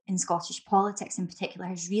Scotland, in Scottish politics in particular,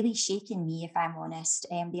 has really shaken me, if I'm honest.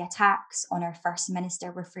 The attacks on our First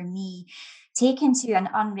Minister were, for me, taken to an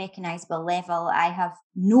unrecognisable level. I have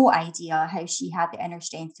no idea how she had the inner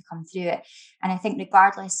strength to come through it. And I think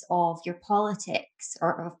regardless of your politics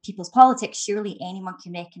or of people's politics, surely anyone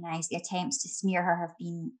can recognise the attempts to smear her have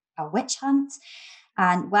been a witch hunt.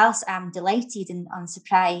 And whilst I'm delighted and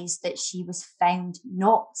unsurprised that she was found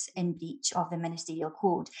not in breach of the ministerial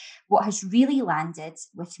code, what has really landed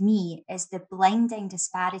with me is the blinding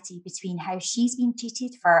disparity between how she's been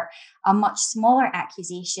treated for a much smaller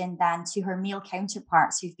accusation than to her male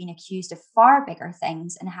counterparts who've been accused of far bigger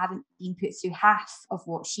things and haven't been put through half of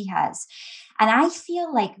what she has. And I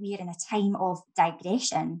feel like we're in a time of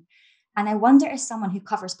digression. And I wonder, as someone who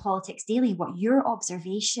covers politics daily, what your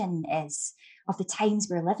observation is of the times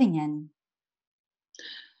we're living in.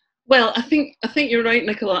 Well, I think you're right,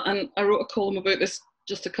 Nicola, and I wrote a column about this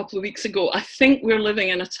just a couple of weeks ago, I think we're living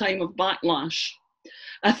in a time of backlash.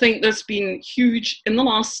 I think there's been huge, in the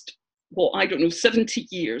last, 70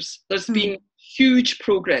 years, there's been huge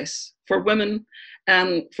progress for women,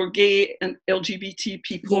 for gay and LGBT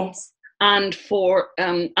people. Yes. And for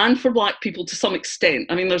Black people to some extent.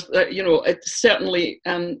 I mean, there's certainly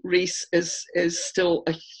race is still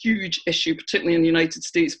a huge issue, particularly in the United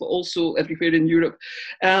States, but also everywhere in Europe.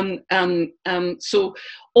 So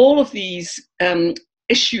all of these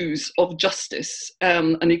issues of justice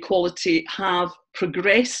and equality have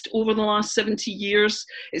progressed over the last 70 years.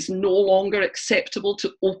 It's no longer acceptable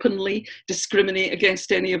to openly discriminate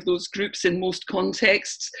against any of those groups in most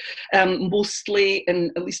contexts. Mostly,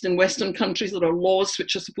 at least in Western countries, there are laws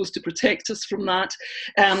which are supposed to protect us from that.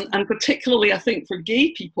 And particularly, I think, for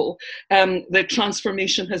gay people, the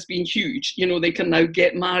transformation has been huge. You know, they can now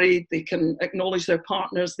get married, they can acknowledge their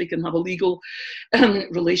partners, they can have a legal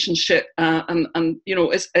relationship. And you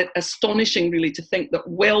know, it's astonishing, really, to think that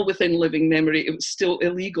well within living memory, it was still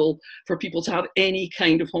illegal for people to have any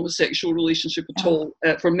kind of homosexual relationship at all,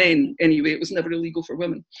 for men anyway. It was never illegal for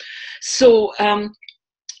women. So,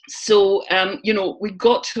 you know, we've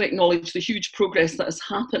got to acknowledge the huge progress that has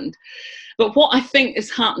happened. But what I think is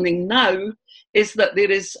happening now is that there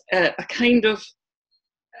is a kind of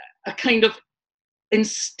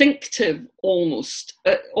instinctive, almost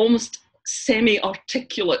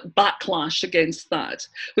semi-articulate backlash against that,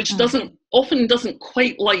 which often doesn't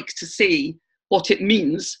quite like to say what it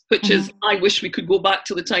means, which is, I wish we could go back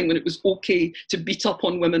to the time when it was okay to beat up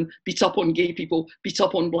on women, beat up on gay people, beat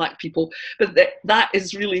up on Black people. But that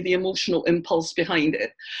is really the emotional impulse behind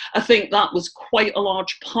it. I think that was quite a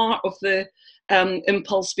large part of the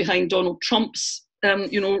impulse behind Donald Trump's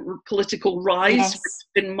political rise, Yes.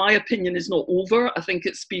 which in my opinion is not over. I think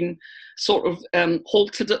it's been sort of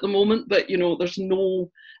halted at the moment, but you know, there's no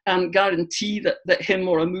guarantee that him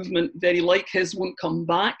or a movement very like his won't come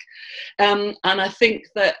back. And I think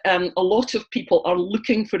that a lot of people are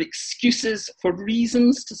looking for excuses, for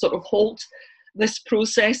reasons to sort of halt this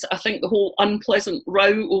process. I think the whole unpleasant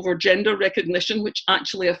row over gender recognition, which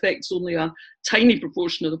actually affects only a tiny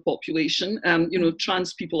proportion of the population,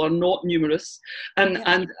 trans people are not numerous, and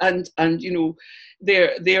you know,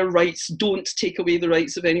 their rights don't take away the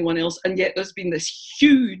rights of anyone else, and yet there's been this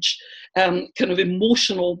huge kind of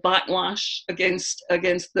emotional backlash against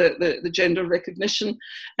the gender recognition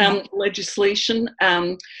legislation.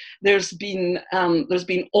 There's been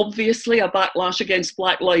obviously a backlash against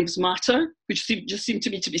Black Lives Matter, which just seem to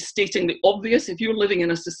me to be stating the obvious. If you're living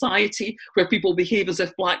in a society where people behave as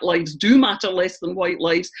if Black lives do matter less than white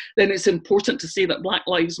lives, then it's important to say that Black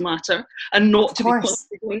lives matter, and not to be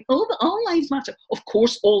constantly going, oh, but all lives matter. Of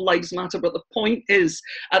course, all lives matter, but the point is,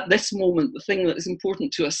 at this moment, the thing that is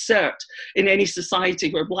important to assert in any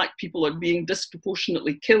society where Black people are being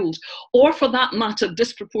disproportionately killed, or for that matter,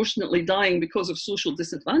 disproportionately dying because of social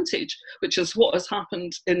disadvantage, which is what has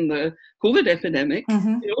happened in the COVID epidemic,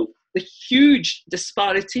 you know, the huge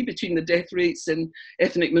disparity between the death rates in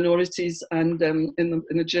ethnic minorities and in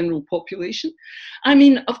the general population. I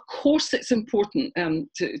mean, of course it's important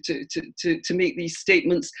to make these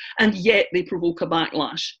statements, and yet they provoke a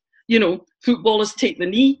backlash. You know, footballers take the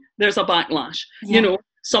knee, there's a backlash. Yeah. You know,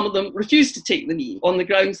 some of them refuse to take the knee on the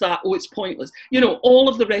grounds that, oh, it's pointless. You know, all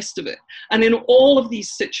of the rest of it. And in all of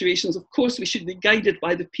these situations, of course, we should be guided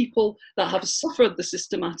by the people that have suffered the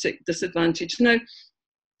systematic disadvantage. Now,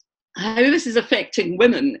 how this is affecting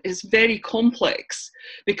women is very complex,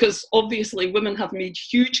 because obviously women have made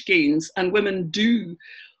huge gains, and women do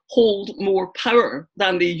hold more power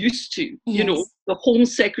than they used to. Yes. You know, the Home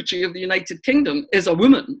Secretary of the United Kingdom is a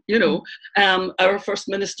woman, you know, our First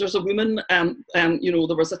Minister is a woman. You know,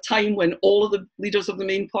 there was a time when all of the leaders of the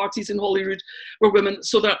main parties in Holyrood were women.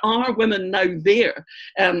 So there are women now there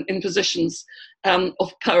in positions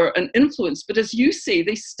of power and influence. But as you say,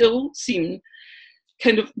 they still seem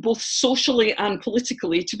kind of both socially and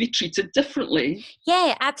politically to be treated differently.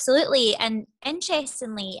 Yeah, absolutely. And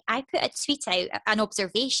interestingly, I put a tweet out, an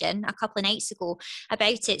observation a couple of nights ago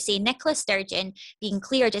about it, saying Nicola Sturgeon being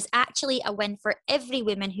cleared is actually a win for every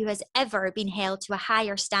woman who has ever been held to a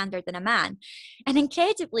higher standard than a man. And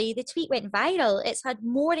incredibly, the tweet went viral. It's had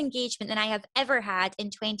more engagement than I have ever had in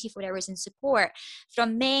 24 hours in support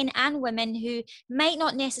from men and women who might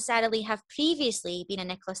not necessarily have previously been a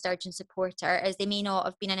Nicola Sturgeon supporter, as they may not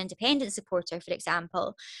have been an independent supporter, for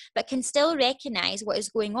example, but can still recognise what is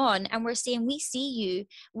going on. And we're saying, we see you,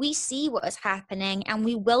 we see what is happening, and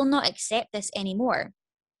we will not accept this anymore.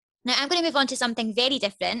 Now, I'm going to move on to something very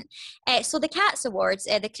different. So the CATS Awards,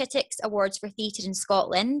 the Critics Awards for Theatre in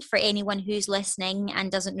Scotland, for anyone who's listening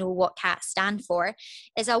and doesn't know what CATS stand for,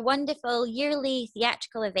 is a wonderful yearly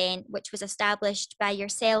theatrical event which was established by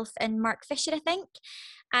yourself and Mark Fisher, I think.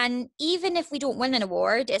 And even if we don't win an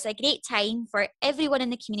award, it's a great time for everyone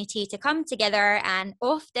in the community to come together, and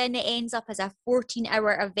often it ends up as a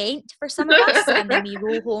 14-hour event for some of us, and then we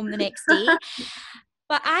roll home the next day.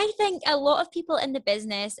 But I think a lot of people in the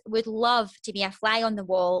business would love to be a fly on the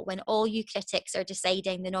wall when all you critics are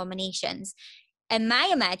deciding the nominations. In my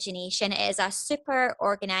imagination, it is a super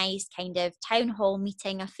organised kind of town hall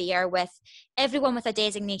meeting affair with everyone with a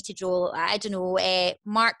designated role. I don't know,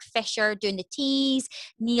 Mark Fisher doing the teas,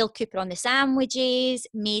 Neil Cooper on the sandwiches,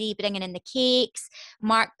 Mary bringing in the cakes,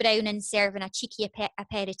 Mark Browning serving a cheeky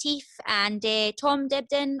aperitif, and Tom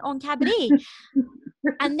Dibdin on cabaret.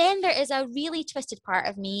 And then there is a really twisted part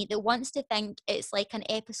of me that wants to think it's like an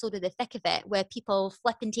episode of The Thick of It, where people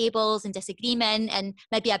flipping tables and disagreement and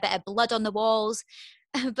maybe a bit of blood on the walls.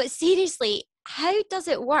 But seriously, how does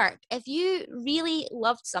it work? If you really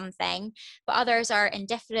loved something, but others are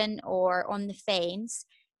indifferent or on the fence,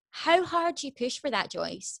 how hard do you push for that,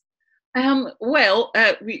 Joyce?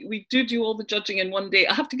 We do all the judging in one day.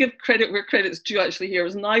 I have to give credit where credit's due, actually. Here, it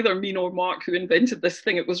was neither me nor Mark who invented this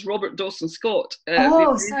thing. It was Robert Dawson Scott.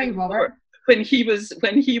 Sorry, Robert. When he was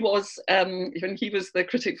the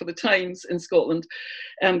critic for the Times in Scotland,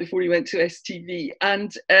 before he went to STV,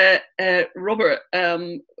 and Robert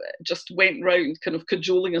just went round kind of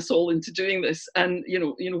cajoling us all into doing this. And you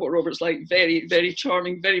know what Robert's like, very, very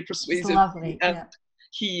charming, very persuasive. It's lovely.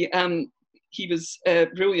 He was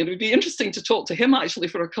brilliant. It would be interesting to talk to him actually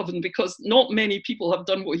for a coven, because not many people have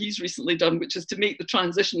done what he's recently done, which is to make the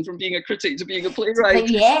transition from being a critic to being a playwright.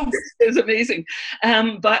 Yes. It's amazing.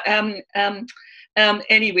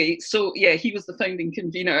 Anyway, so yeah, he was the founding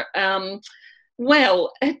convener.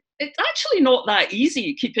 It's actually not that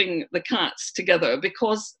easy keeping the CATS together,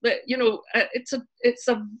 because it's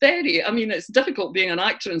difficult being an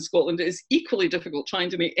actor in Scotland. It is equally difficult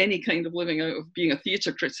trying to make any kind of living out of being a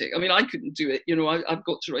theatre critic. I mean, I couldn't do it. I've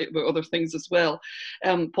got to write about other things as well,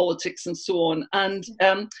 politics and so on. And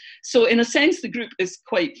so in a sense, the group is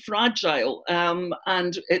quite fragile, and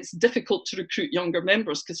it's difficult to recruit younger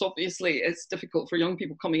members, because obviously it's difficult for young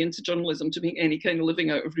people coming into journalism to make any kind of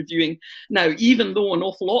living out of reviewing now, even though an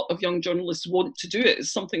awful lot of young journalists want to do it.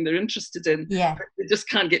 It's something they're interested in. Yeah. They just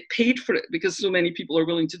can't get paid for it, because so many people are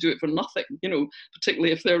willing to do it for nothing,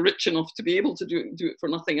 particularly if they're rich enough to be able to do it for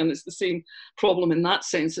nothing. And it's the same problem in that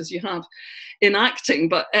sense as you have in acting.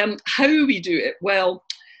 But how we do it? Well,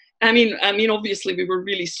 I mean, obviously we were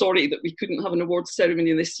really sorry that we couldn't have an awards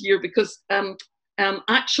ceremony this year, because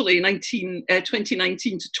actually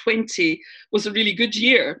 2019 to 20 was a really good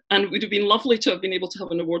year, and it would have been lovely to have been able to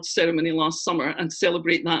have an awards ceremony last summer and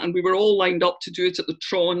celebrate that. And we were all lined up to do it at the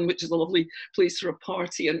Tron, which is a lovely place for a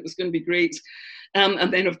party, and it was going to be great.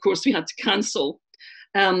 And then, of course, we had to cancel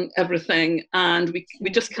everything, and we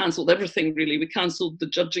just cancelled everything, really. We cancelled the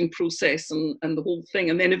judging process and the whole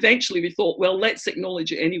thing. And then eventually we thought, well, let's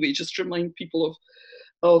acknowledge it anyway, just to remind people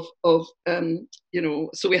of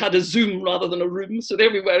so we had a Zoom rather than a room. So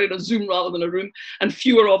there we were in a Zoom rather than a room, and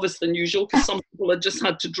fewer of us than usual, because some people had just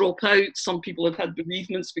had to drop out. Some people had had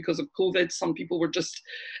bereavements because of COVID. Some people were just,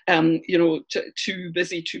 too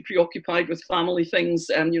busy, too preoccupied with family things.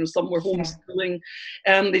 Some were homeschooling,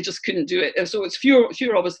 they just couldn't do it. So it's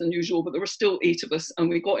fewer of us than usual, but there were still 8 of us, and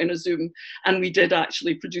we got in a Zoom, and we did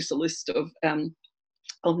actually produce a list of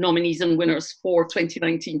nominees and winners for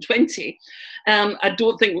 2019-20. I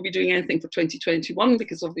don't think we'll be doing anything for 2021,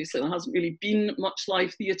 because obviously there hasn't really been much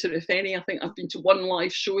live theatre, if any. I think I've been to one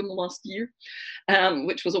live show in the last year,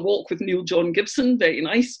 which was a walk with Neil John Gibson. Very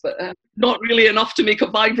nice, but not really enough to make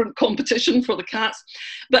a vibrant competition for the CATS.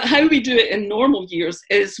 But how we do it in normal years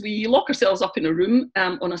is we lock ourselves up in a room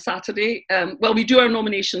on a Saturday. We do our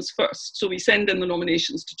nominations first. So we send in the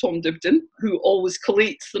nominations to Tom Dibdin, who always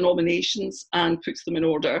collates the nominations and puts them in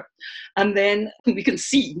order. And then we can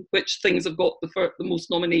see which things have got the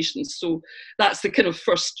most nominations. So that's the kind of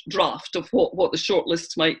first draft of what the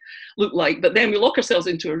shortlist might look like. But then we lock ourselves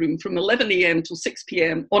into a room from 11 a.m. till 6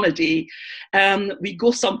 p.m. on a day. We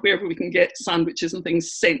go somewhere where we can get sandwiches and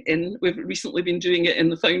things sent in. We've recently been doing it in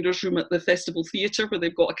the Founders Room at the Festival Theatre, where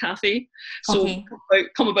they've got a cafe. So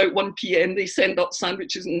come about 1 p.m, they send up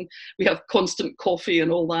sandwiches, and we have constant coffee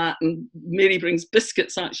and all that. And Mary brings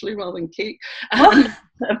biscuits, actually, rather than cake.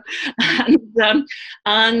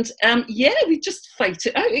 We just fight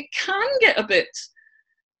it out. It can get a bit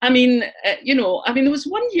I mean, there was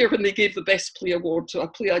one year when they gave the best play award to a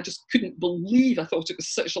play I just couldn't believe. I thought it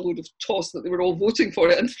was such a load of toss that they were all voting for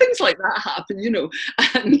it, and things like that happen,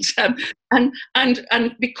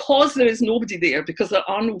 and because there is nobody there, because there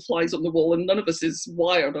are no flies on the wall, and none of us is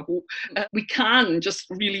wired, I hope, we can just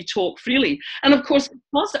really talk freely. And of course,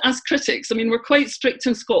 because as critics, I mean, we're quite strict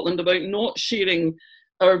in Scotland about not sharing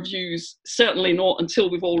our views, certainly not until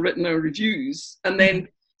we've all written our reviews, and then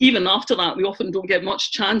even after that, we often don't get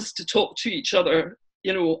much chance to talk to each other,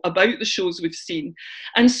 about the shows we've seen.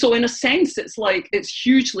 And so in a sense, it's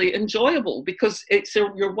hugely enjoyable, because it's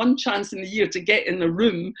your one chance in the year to get in a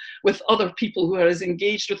room with other people who are as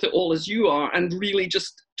engaged with it all as you are, and really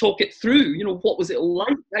just talk it through. What was it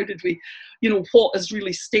like? How did we, what has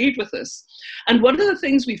really stayed with us? And one of the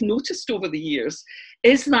things we've noticed over the years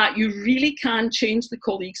is that you really can change the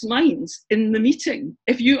colleagues' minds in the meeting.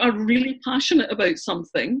 If you are really passionate about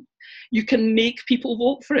something, you can make people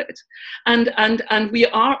vote for it. And we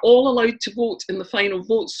are all allowed to vote in the final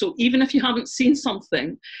vote. So even if you haven't seen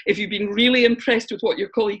something, if you've been really impressed with what your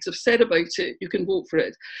colleagues have said about it, you can vote for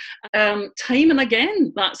it. Time and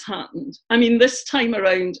again, that's happened. I mean, this time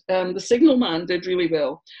around, The Signalman did really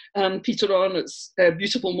well. Peter Arnott's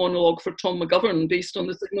beautiful monologue for Tom McGovern, based on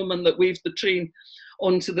the signalman that waved the train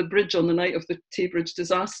onto the bridge on the night of the Tay Bridge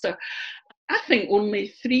disaster. I think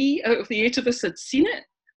only 3 out of the 8 of us had seen it,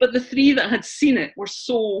 but the 3 that had seen it were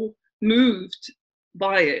so moved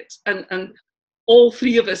by it, and all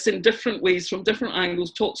 3 of us in different ways, from different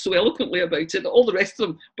angles, talked so eloquently about it that all the rest of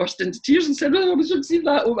them burst into tears and said, "Oh, we should see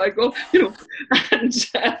that, oh my God," and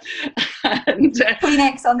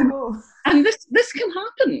Kleenex on the go. And this can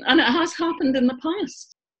happen, and it has happened in the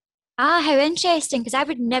past. How interesting, because I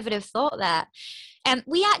would never have thought that.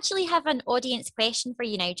 We actually have an audience question for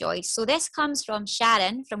you now, Joyce. So this comes from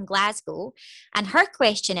Sharon from Glasgow, and her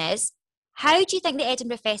question is, how do you think the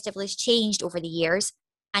Edinburgh Festival has changed over the years,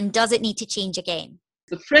 and does it need to change again?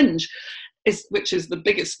 The Fringe, which is the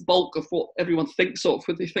biggest bulk of what everyone thinks of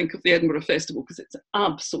when they think of the Edinburgh Festival, because it's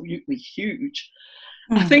absolutely huge.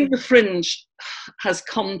 I think the Fringe has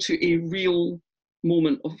come to a real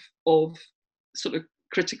moment of sort of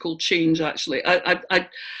critical change, actually. I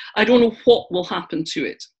don't know what will happen to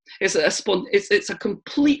it.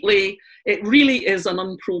 It really is an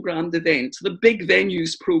unprogrammed event. The big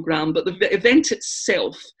venues program, but the event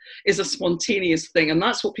itself is a spontaneous thing, and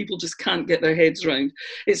that's what people just can't get their heads around.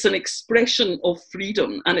 It's an expression of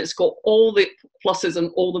freedom, and it's got all the pluses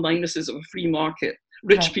and all the minuses of a free market.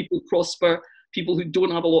 Rich people prosper, people who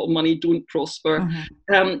don't have a lot of money don't prosper,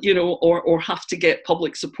 or have to get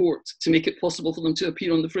public support to make it possible for them to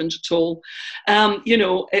appear on the Fringe at all. And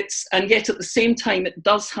yet at the same time, it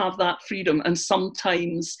does have that freedom, and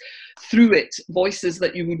sometimes through it, voices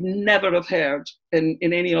that you would never have heard in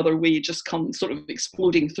any other way just come sort of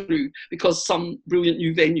exploding through, because some brilliant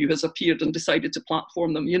new venue has appeared and decided to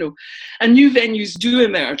platform them, And new venues do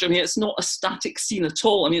emerge. I mean, it's not a static scene at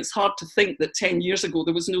all. I mean, it's hard to think that 10 years ago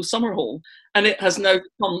there was no Summerhall, and it has now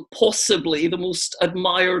become possibly the most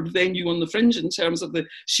admired venue on the Fringe in terms of the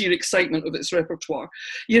sheer excitement of its repertoire.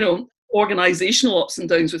 Organisational ups and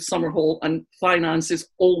downs with Summerhall, and finance is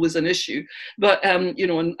always an issue, but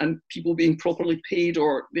and people being properly paid,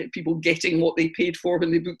 or people getting what they paid for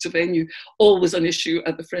when they booked a venue, always an issue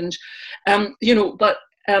at the Fringe.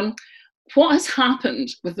 What has happened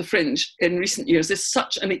with the Fringe in recent years is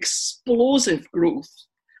such an explosive growth.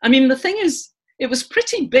 I mean, the thing is, it was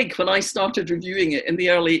pretty big when I started reviewing it in the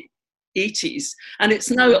early 80s, and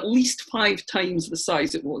it's now at least 5 times the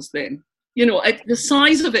size it was then. The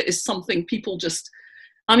size of it is something people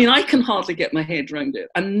I can hardly get my head around it,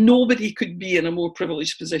 and nobody could be in a more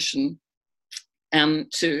privileged position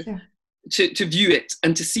to view it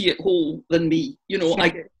and to see it whole than me. I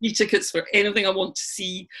get free tickets for anything I want to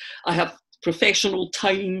see. I have professional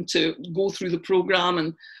time to go through the programme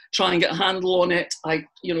and try and get a handle on it. I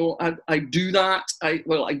do that.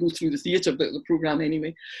 I go through the theatre bit of the programme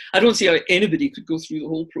anyway. I don't see how anybody could go through the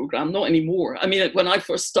whole programme, not anymore. I mean, when I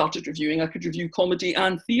first started reviewing, I could review comedy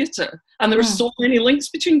and theatre, and there were so many links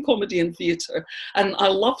between comedy and theatre, and I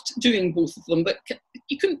loved doing both of them, but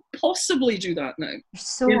you couldn't possibly do that now. There's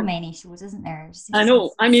so many shows, isn't there? I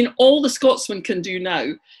know. I mean, all the Scotsman can do now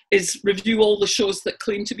is review all the shows that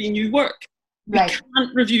claim to be new work. Right. We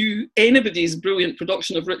can't review anybody's brilliant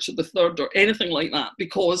production of Richard III or anything like that,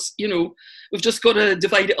 because, we've just got to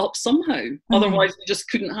divide it up somehow. Otherwise, we just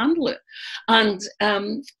couldn't handle it. And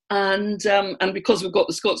because we've got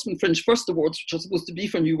the Scotsman Fringe First Awards, which are supposed to be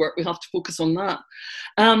for new work, we have to focus on that.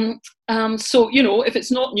 So, if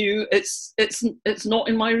it's not new, it's not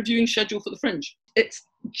in my reviewing schedule for the Fringe. It's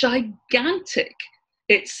gigantic.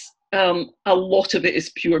 It's A lot of it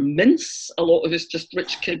is pure mince. A lot of it's just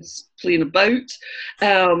rich kids playing about.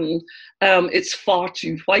 It's far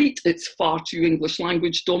too white. It's far too English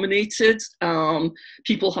language dominated.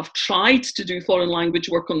 People have tried to do foreign language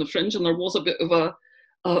work on the fringe, and there was a bit of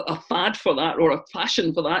a fad for that, or a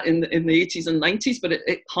fashion for that in the 80s and 90s, but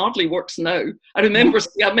it hardly works now. I remember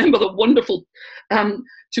the wonderful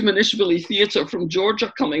Tumanishvili Theatre from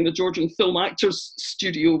Georgia coming, the Georgian Film Actors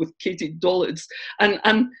Studio with Katie Dolitz,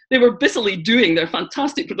 and they were busily doing their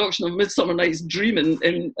fantastic production of Midsummer Night's Dream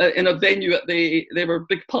in a venue they were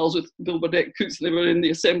big pals with Bill Burdett Coots, and they were in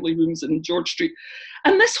the assembly rooms in George Street.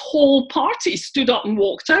 And this whole party stood up and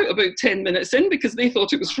walked out about 10 minutes in because they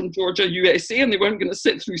thought it was from Georgia, USA, and they weren't going to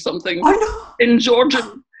sit through something in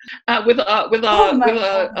Georgian with a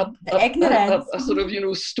sort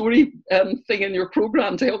of story thing in your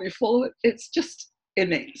program to help you follow it. It's just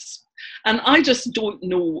immense, and I just don't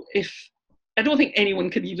know I don't think anyone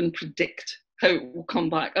can even predict how it will come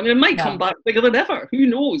back. I mean, it might come back bigger than ever. Who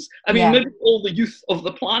knows? I mean, maybe all the youth of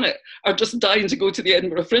the planet are just dying to go to the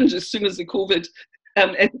Edinburgh Fringe as soon as the COVID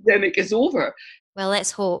epidemic is over. Well,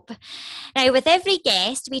 let's hope. Now, with every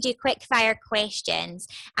guest, we do quick fire questions,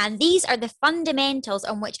 and these are the fundamentals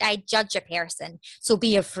on which I judge a person. So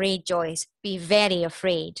be afraid, Joyce. Be very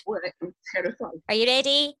afraid. Oh, I'm terrified. Are you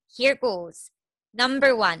ready? Here goes.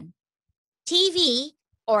 Number 1, TV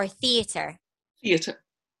or theatre? Theatre.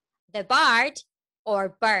 The Bard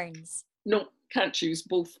or Burns? No, can't choose,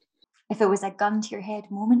 both. If it was a gun to your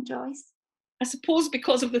head moment, Joyce? I suppose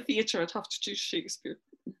because of the theatre, I'd have to choose Shakespeare.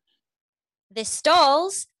 The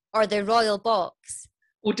Stalls or the Royal Box?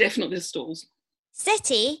 Oh, definitely the Stalls.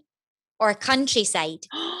 City or countryside?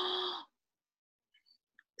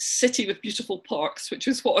 City with beautiful parks, which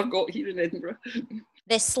is what I've got here in Edinburgh.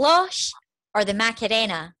 The Slosh or the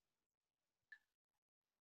Macarena?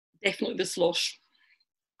 Definitely the Slosh.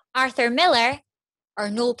 Arthur Miller or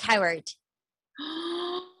Noel Coward?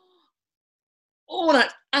 Oh,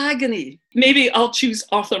 that agony. Maybe I'll choose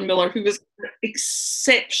Arthur Miller, who was an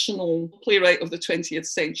exceptional playwright of the 20th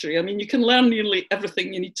century. I mean, you can learn nearly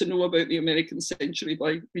everything you need to know about the American century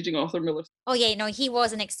by reading Arthur Miller. Oh yeah, no, he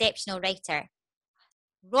was an exceptional writer.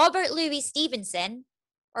 Robert Louis Stevenson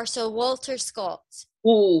or Sir Walter Scott?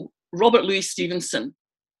 Oh, Robert Louis Stevenson.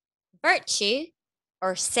 Virtue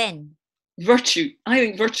or sin? Virtue. I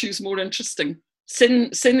think virtue is more interesting.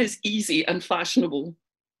 Sin is easy and fashionable.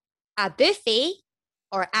 A buffet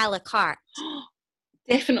or a la carte?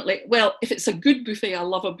 Definitely. Well, if it's a good buffet, I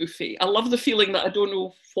love a buffet. I love the feeling that I don't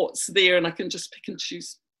know what's there and I can just pick and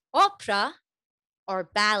choose. Opera or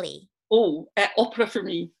ballet? Oh, opera for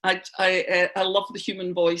me. I love the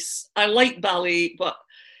human voice. I like ballet, but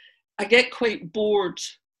I get quite bored.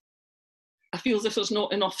 I feel as if there's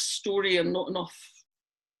not enough story and not enough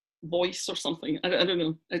voice or something. I don't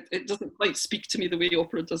know. It doesn't quite speak to me the way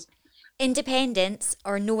opera does. Independence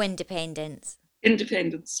or no independence?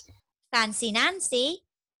 Independence. Fancy Nancy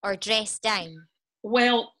or dress down?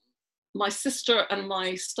 Well, my sister and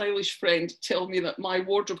my stylish friend tell me that my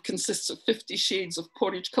wardrobe consists of 50 shades of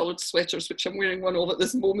porridge-coloured sweaters, which I'm wearing one of at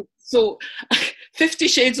this moment. So 50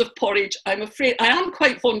 shades of porridge. I'm afraid I am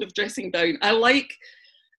quite fond of dressing down. I like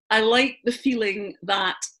the feeling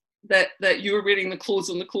that you're wearing the clothes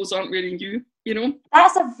and the clothes aren't wearing you, you know?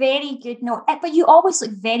 That's a very good note. But you always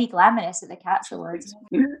look very glamorous at the Catch Awards.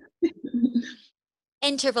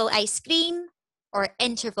 Interval ice cream or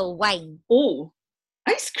interval wine? Oh,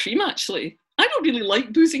 ice cream, actually. I don't really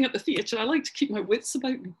like boozing at the theatre. I like to keep my wits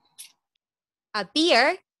about me. A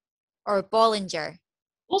beer or Bollinger?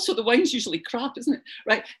 Also, the wine's usually crap, isn't it?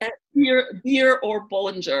 Right, beer or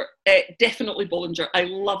Bollinger? Definitely Bollinger. I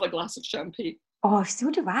love a glass of champagne. Oh, so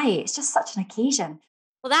do I. It's just such an occasion.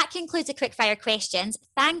 Well, that concludes the quickfire questions.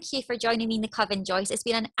 Thank you for joining me in the Coven, Joyce. It's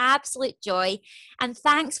been an absolute joy. And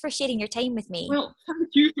thanks for sharing your time with me. Well, thank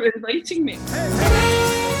you for inviting me.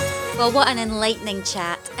 Well, what an enlightening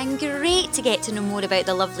chat. And great to get to know more about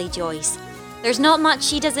the lovely Joyce. There's not much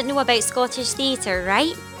she doesn't know about Scottish theatre,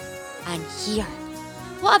 right? And here,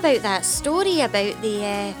 what about that story about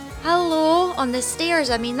the hello on the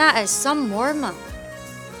stairs? I mean, that is some warm-up.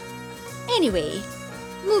 Anyway,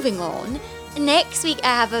 moving on. Next week I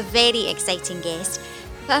have a very exciting guest,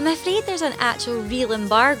 but I'm afraid there's an actual real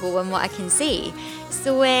embargo on what I can say.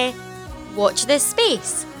 So watch this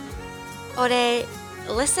space. Or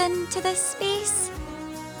listen to this space.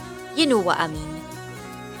 You know what I mean.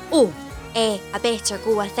 Oh, I better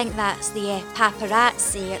go. I think that's the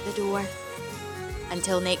paparazzi at the door.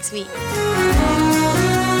 Until next week.